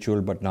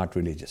Spiritual But Not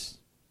Religious.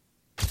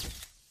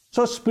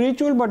 So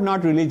Spiritual But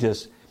Not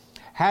Religious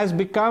has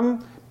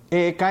become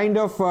a kind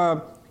of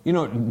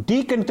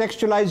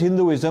decontextualized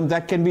Hinduism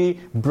that can be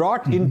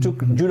brought into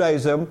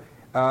Judaism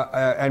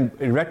and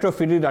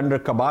retrofitted under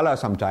Kabbalah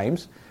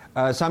sometimes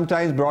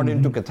brought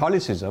into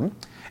Catholicism.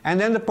 And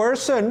then the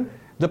person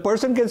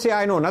can say,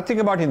 I know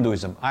nothing about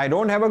Hinduism. I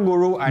don't have a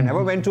guru. I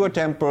never went to a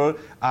temple.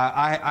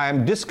 I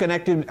am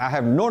disconnected. I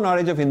have no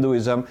knowledge of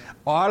Hinduism.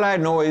 All I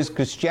know is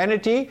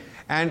Christianity,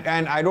 and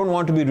I don't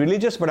want to be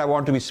religious, but I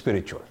want to be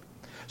spiritual.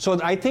 So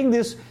I think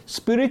this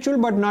spiritual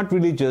but not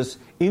religious,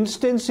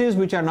 instances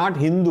which are not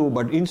Hindu,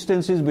 but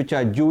instances which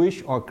are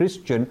Jewish or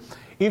Christian,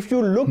 if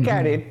you look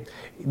at it,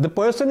 the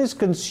person is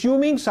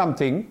consuming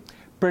something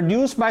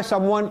produced by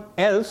someone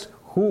else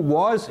who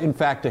was in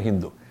fact a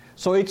Hindu.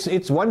 So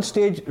it's one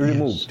stage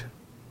removed.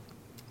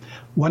 Yes.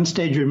 One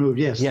stage removed,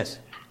 yes. Yes.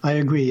 I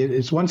agree.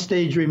 It's one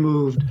stage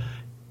removed.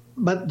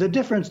 But the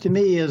difference to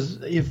me is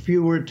if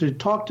you were to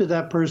talk to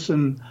that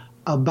person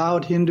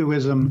about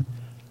Hinduism,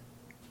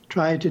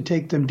 try to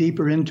take them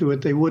deeper into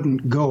it, they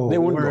wouldn't go.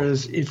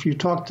 Whereas if you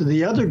talk to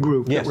the other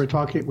group that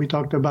we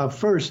talked about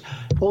first,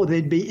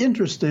 they'd be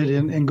interested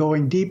in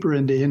going deeper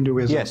into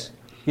Hinduism.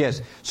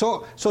 Yes.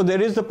 So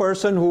there is the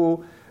person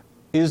who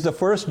is the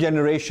first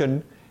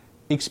generation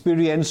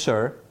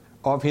experiencer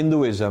of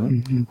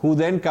Hinduism, who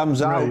then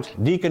comes out,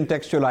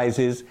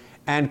 decontextualizes,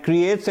 and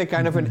creates a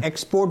kind of an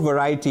export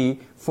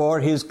variety for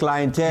his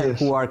clientele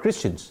who are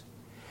Christians.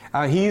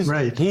 He's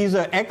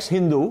an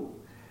ex-Hindu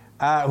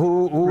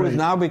who has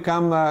now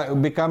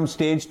become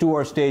stage 2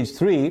 or stage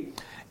 3,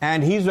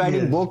 and he's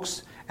writing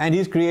books, and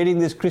he's creating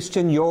this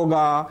Christian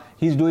yoga.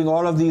 He's doing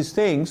all of these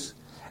things,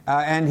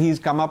 and he's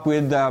come up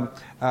with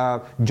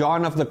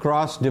John of the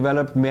Cross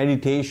developed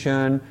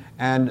meditation,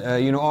 and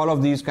all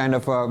of these kind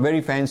of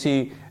very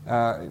fancy.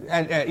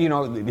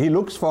 He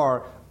looks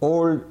for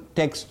old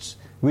texts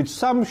with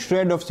some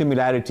shred of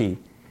similarity,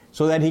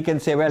 so that he can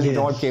say, well, it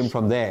all came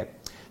from there.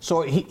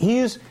 So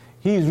he's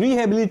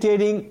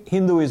rehabilitating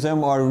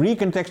Hinduism or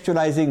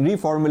recontextualizing,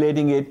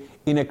 reformulating it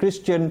in a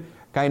Christian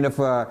kind of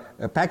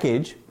a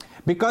package,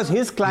 because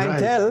his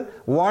clientele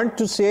want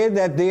to say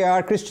that they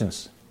are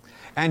Christians.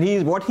 And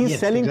what he's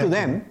selling to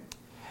them,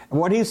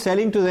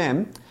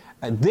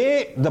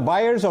 the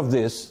buyers of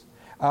this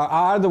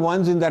are the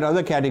ones in that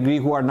other category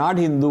who are not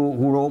Hindu,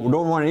 who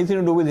don't want anything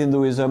to do with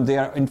Hinduism. They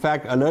are in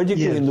fact allergic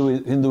to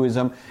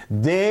Hinduism.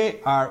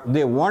 They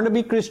want to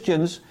be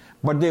Christians,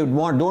 but they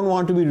don't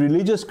want to be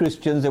religious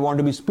Christians. They want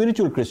to be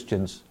spiritual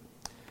Christians.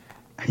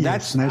 I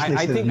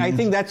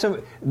think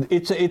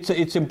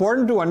it's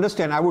important to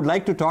understand. I would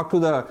like to talk to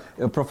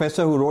the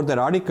professor who wrote that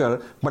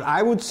article, but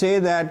I would say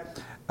that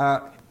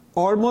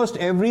almost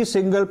every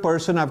single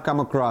person I've come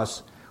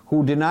across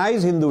who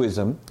denies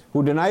Hinduism,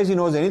 who denies he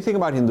knows anything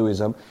about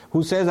Hinduism,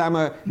 who says I'm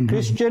a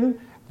Christian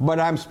but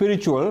I'm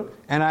spiritual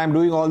and I'm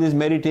doing all this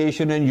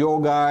meditation and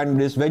yoga and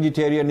this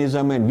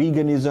vegetarianism and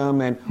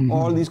veganism and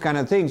all these kind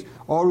of things,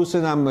 or who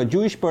says I'm a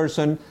Jewish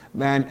person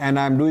and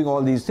I'm doing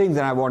all these things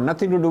and I want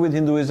nothing to do with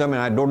Hinduism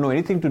and I don't know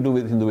anything to do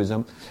with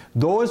Hinduism,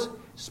 those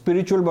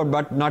spiritual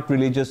but not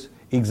religious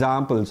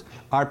examples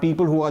are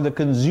people who are the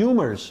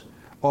consumers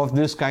of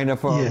this kind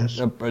of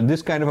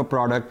a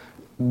product,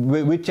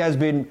 which has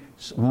been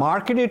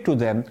marketed to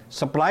them,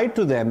 supplied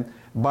to them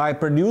by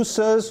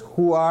producers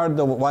who are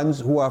the ones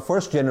who are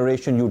first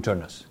generation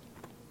U-turners.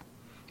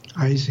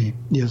 I see.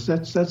 Yes,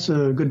 that's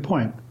a good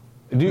point.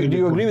 Do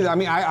you agree with that? I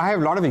mean, I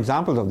have a lot of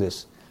examples of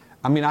this.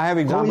 I mean, I have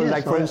examples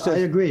like, for instance, I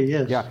agree.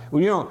 Yes. Yeah.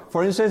 Well,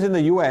 for instance, in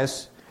the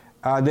U.S.,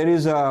 there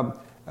is a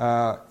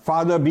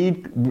Father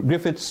Bede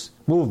Griffiths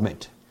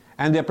movement,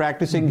 and they're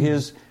practicing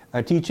his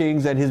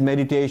teachings and his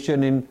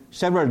meditation in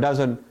several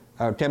dozen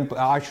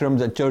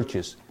ashrams and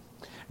churches.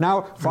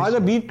 Now,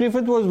 Father Bede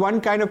Griffith was one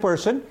kind of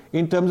person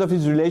in terms of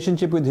his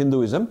relationship with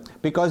Hinduism,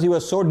 because he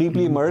was so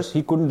deeply immersed,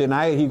 he couldn't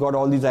deny he got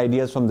all these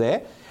ideas from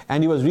there,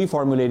 and he was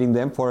reformulating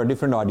them for a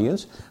different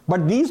audience.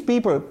 But these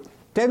people,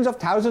 tens of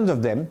thousands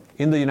of them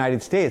in the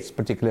United States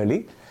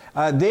particularly,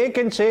 they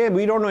can say,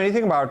 we don't know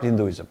anything about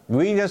Hinduism.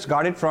 We just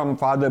got it from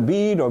Father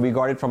Bede, or we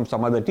got it from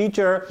some other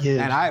teacher,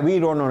 and we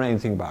don't know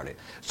anything about it.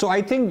 So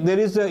I think there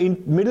is a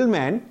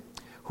middleman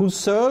who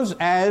serves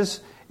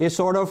as a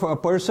sort of a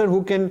person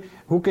who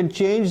can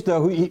change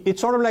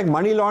it's sort of like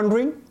money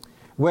laundering,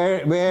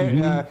 where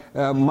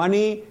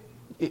money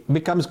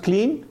becomes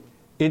clean,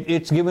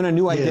 it's given a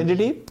new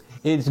identity,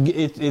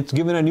 it's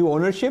given a new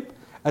ownership.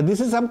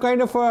 This is some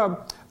kind of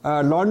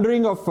a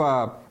laundering of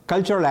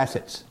cultural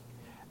assets.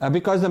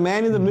 Because the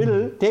man in the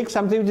middle takes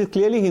something which is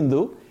clearly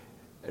Hindu,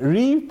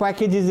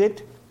 repackages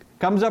it,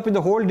 comes up with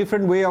a whole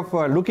different way of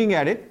looking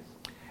at it,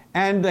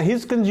 and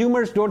his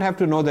consumers don't have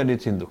to know that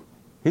it's Hindu.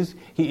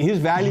 His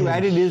value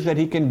added is that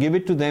he can give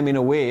it to them in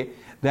a way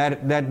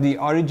that the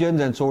origins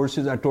and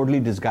sources are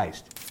totally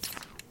disguised.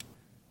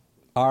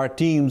 Our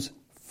team's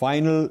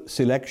final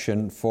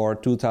selection for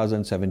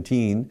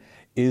 2017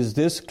 is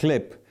this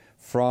clip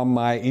from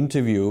my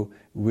interview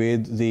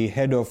with the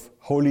head of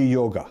Holy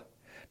Yoga.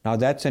 Now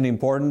that's an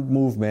important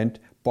movement,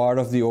 part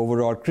of the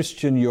overall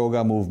Christian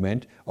yoga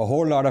movement. A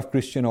whole lot of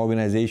Christian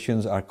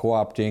organizations are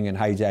co-opting and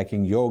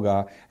hijacking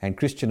yoga and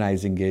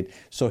Christianizing it.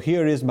 So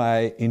here is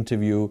my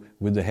interview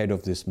with the head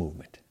of this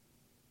movement.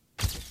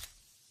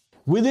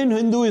 Within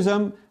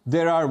Hinduism,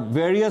 there are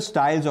various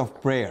styles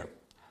of prayer,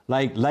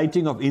 like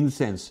lighting of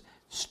incense,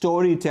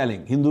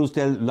 storytelling. Hindus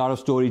tell a lot of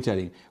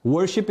storytelling,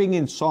 worshipping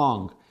in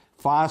song,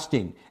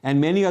 fasting, and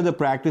many other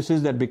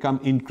practices that become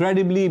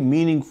incredibly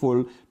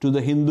meaningful to the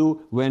Hindu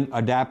when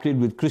adapted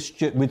with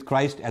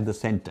Christ at the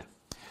center.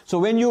 So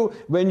when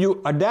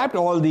you adapt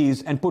all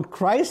these and put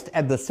Christ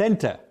at the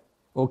center,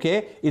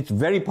 okay, it's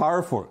very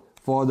powerful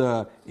for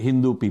the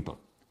Hindu people.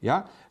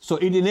 Yeah? So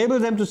it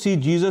enables them to see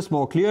Jesus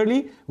more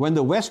clearly when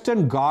the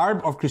Western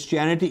garb of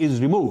Christianity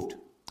is removed,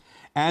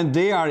 and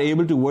they are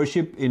able to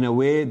worship in a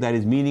way that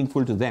is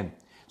meaningful to them.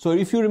 So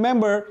if you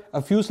remember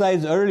a few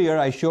slides earlier,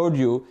 I showed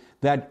you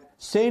that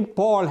St.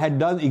 Paul had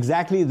done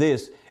exactly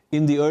this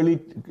in the early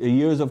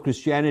years of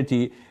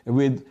Christianity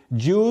with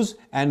Jews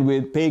and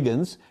with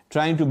pagans,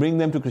 trying to bring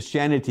them to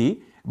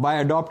Christianity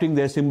by adopting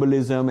their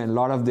symbolism and a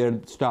lot of their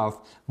stuff,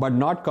 but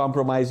not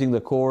compromising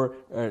the core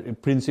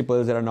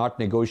principles that are not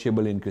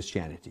negotiable in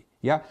Christianity.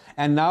 Yeah,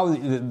 and now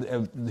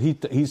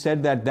he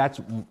said that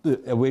that's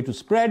a way to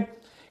spread.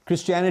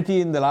 Christianity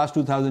in the last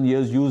 2,000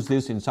 years used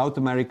this in South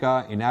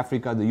America, in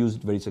Africa, they used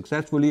it very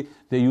successfully.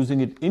 They're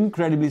using it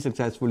incredibly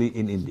successfully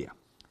in India.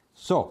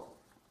 So,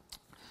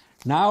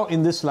 now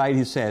in this slide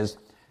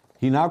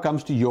he now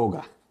comes to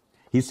yoga.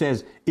 He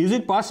says, is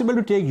it possible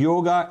to take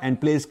yoga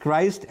and place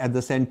Christ at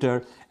the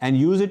center and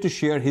use it to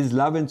share his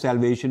love and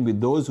salvation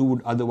with those who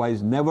would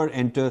otherwise never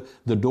enter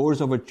the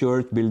doors of a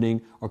church,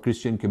 building, or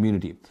Christian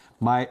community?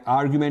 My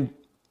argument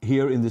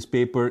here in this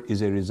paper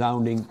is a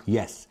resounding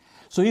yes.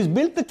 So he's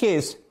built the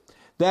case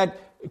that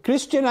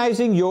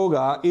Christianizing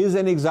yoga is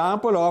an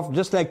example of,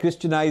 just like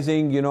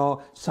Christianizing,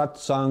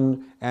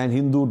 satsang and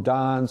Hindu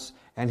dance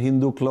and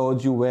Hindu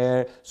clothes you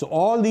wear. So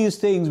all these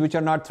things which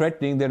are not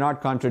threatening, they're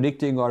not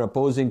contradicting or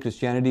opposing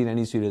Christianity in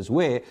any serious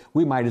way,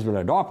 we might as well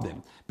adopt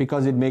them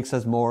because it makes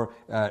us more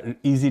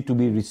easy to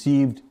be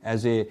received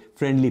as a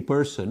friendly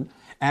person.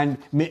 And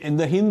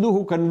the Hindu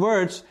who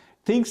converts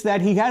thinks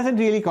that he hasn't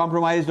really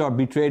compromised or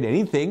betrayed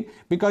anything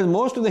because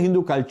most of the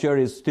Hindu culture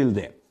is still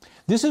there.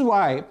 This is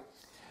why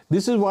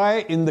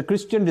in the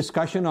Christian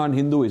discussion on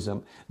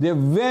Hinduism, they're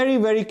very,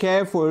 very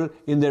careful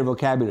in their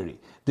vocabulary.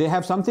 They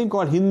have something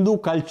called Hindu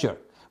culture,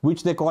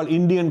 which they call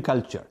Indian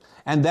culture.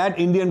 And that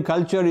Indian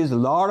culture is a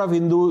lot of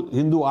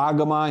Hindu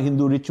agama,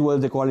 Hindu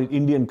rituals, they call it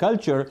Indian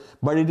culture,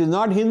 but it is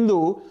not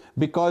Hindu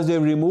because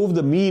they've removed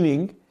the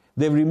meaning.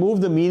 They've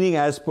removed the meaning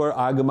as per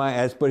agama,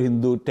 as per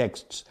Hindu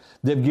texts.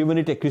 They've given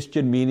it a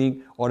Christian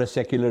meaning or a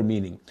secular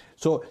meaning.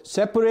 So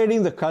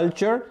separating the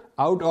culture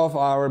out of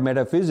our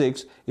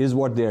metaphysics is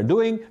what they're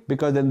doing,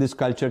 because then this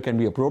culture can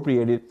be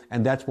appropriated,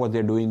 and that's what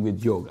they're doing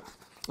with yoga.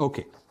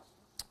 Okay.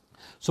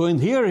 So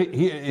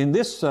in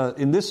this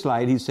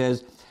slide, he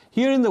says,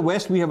 here in the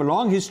West, we have a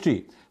long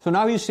history. So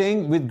now he's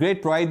saying with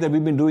great pride that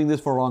we've been doing this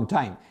for a long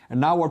time.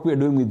 And now what we're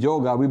doing with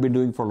yoga, we've been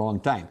doing for a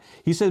long time.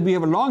 He says we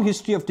have a long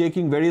history of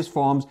taking various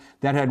forms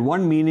that had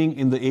one meaning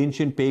in the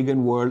ancient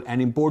pagan world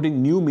and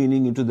importing new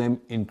meaning into them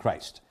in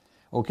Christ.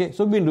 Okay,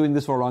 so we've been doing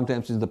this for a long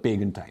time, since the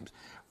pagan times.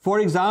 For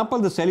example,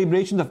 the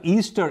celebrations of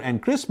Easter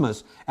and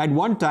Christmas at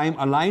one time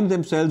aligned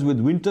themselves with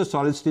winter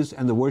solstice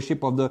and the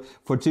worship of the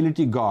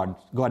fertility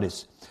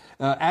goddess.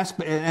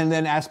 And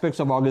then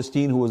aspects of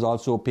Augustine, who was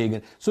also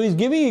pagan. So he's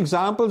giving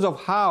examples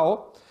of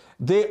how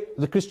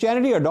the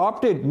Christianity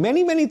adopted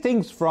many, many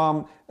things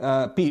from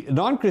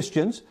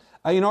non-Christians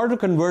in order to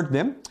convert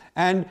them,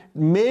 and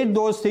made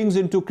those things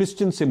into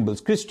Christian symbols,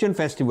 Christian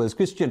festivals,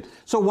 Christian.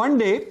 So one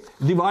day,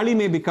 Diwali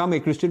may become a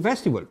Christian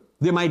festival.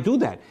 They might do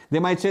that. They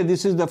might say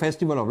this is the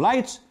festival of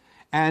lights,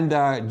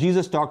 And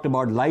Jesus talked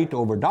about light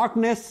over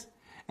darkness,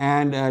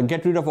 and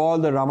get rid of all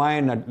the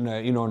Ramayana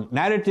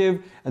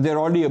narrative. And they're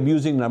already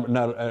abusing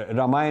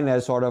Ramayana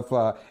as sort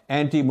of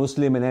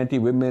anti-Muslim and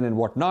anti-women and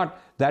whatnot.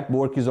 That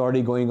work is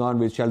already going on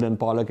with Sheldon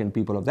Pollock and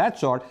people of that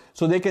sort.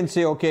 So they can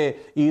say, okay,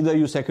 either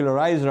you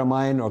secularize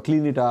Ramayana or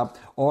clean it up,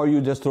 or you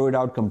just throw it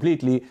out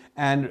completely.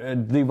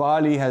 And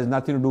Diwali has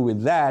nothing to do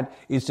with that.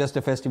 It's just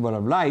a festival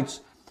of lights.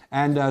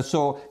 And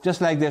so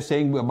just like they're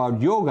saying about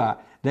yoga,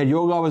 that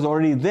yoga was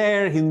already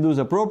there, Hindus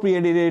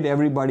appropriated it,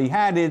 everybody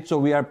had it, so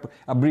we are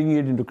bringing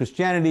it into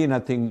Christianity,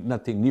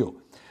 nothing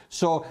new.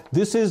 So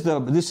this is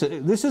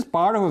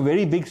part of a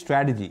very big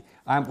strategy.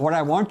 What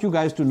I want you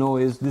guys to know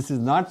is this is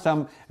not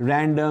some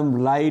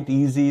random, light,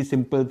 easy,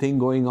 simple thing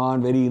going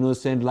on, very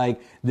innocent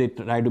like they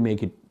try to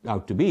make it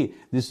out to be.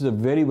 This is a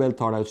very well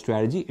thought out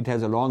strategy. It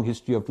has a long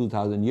history of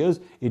 2,000 years.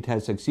 It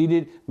has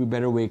succeeded. We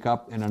better wake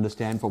up and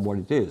understand for what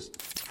it is.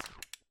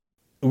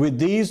 With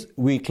these,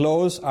 we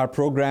close our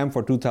program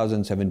for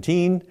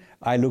 2017.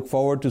 I look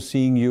forward to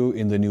seeing you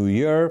in the new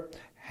year.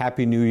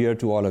 Happy New Year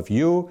to all of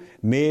you.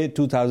 May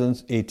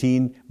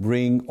 2018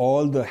 bring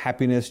all the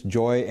happiness,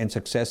 joy, and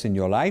success in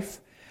your life.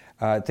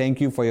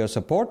 Thank you for your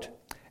support,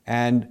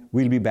 and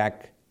we'll be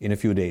back in a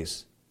few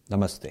days.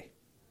 Namaste.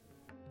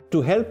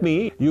 To help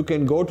me, you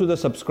can go to the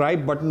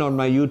subscribe button on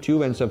my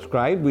YouTube and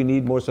subscribe. We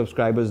need more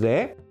subscribers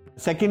there.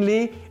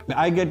 Secondly,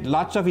 I get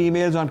lots of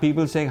emails on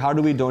people saying, how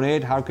do we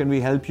donate? How can we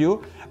help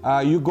you?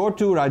 You go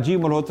to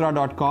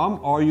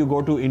RajivMalhotra.com or you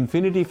go to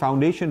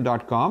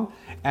infinityfoundation.com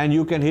and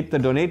you can hit the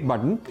donate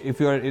button.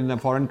 If you're in a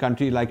foreign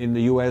country like in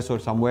the US or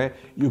somewhere,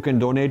 you can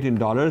donate in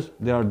dollars.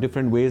 There are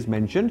different ways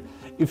mentioned.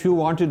 If you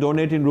want to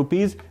donate in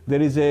rupees,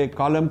 there is a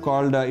column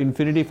called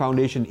Infinity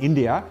Foundation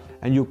India,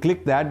 and you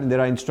click that and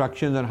there are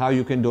instructions on how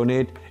you can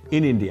donate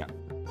in India.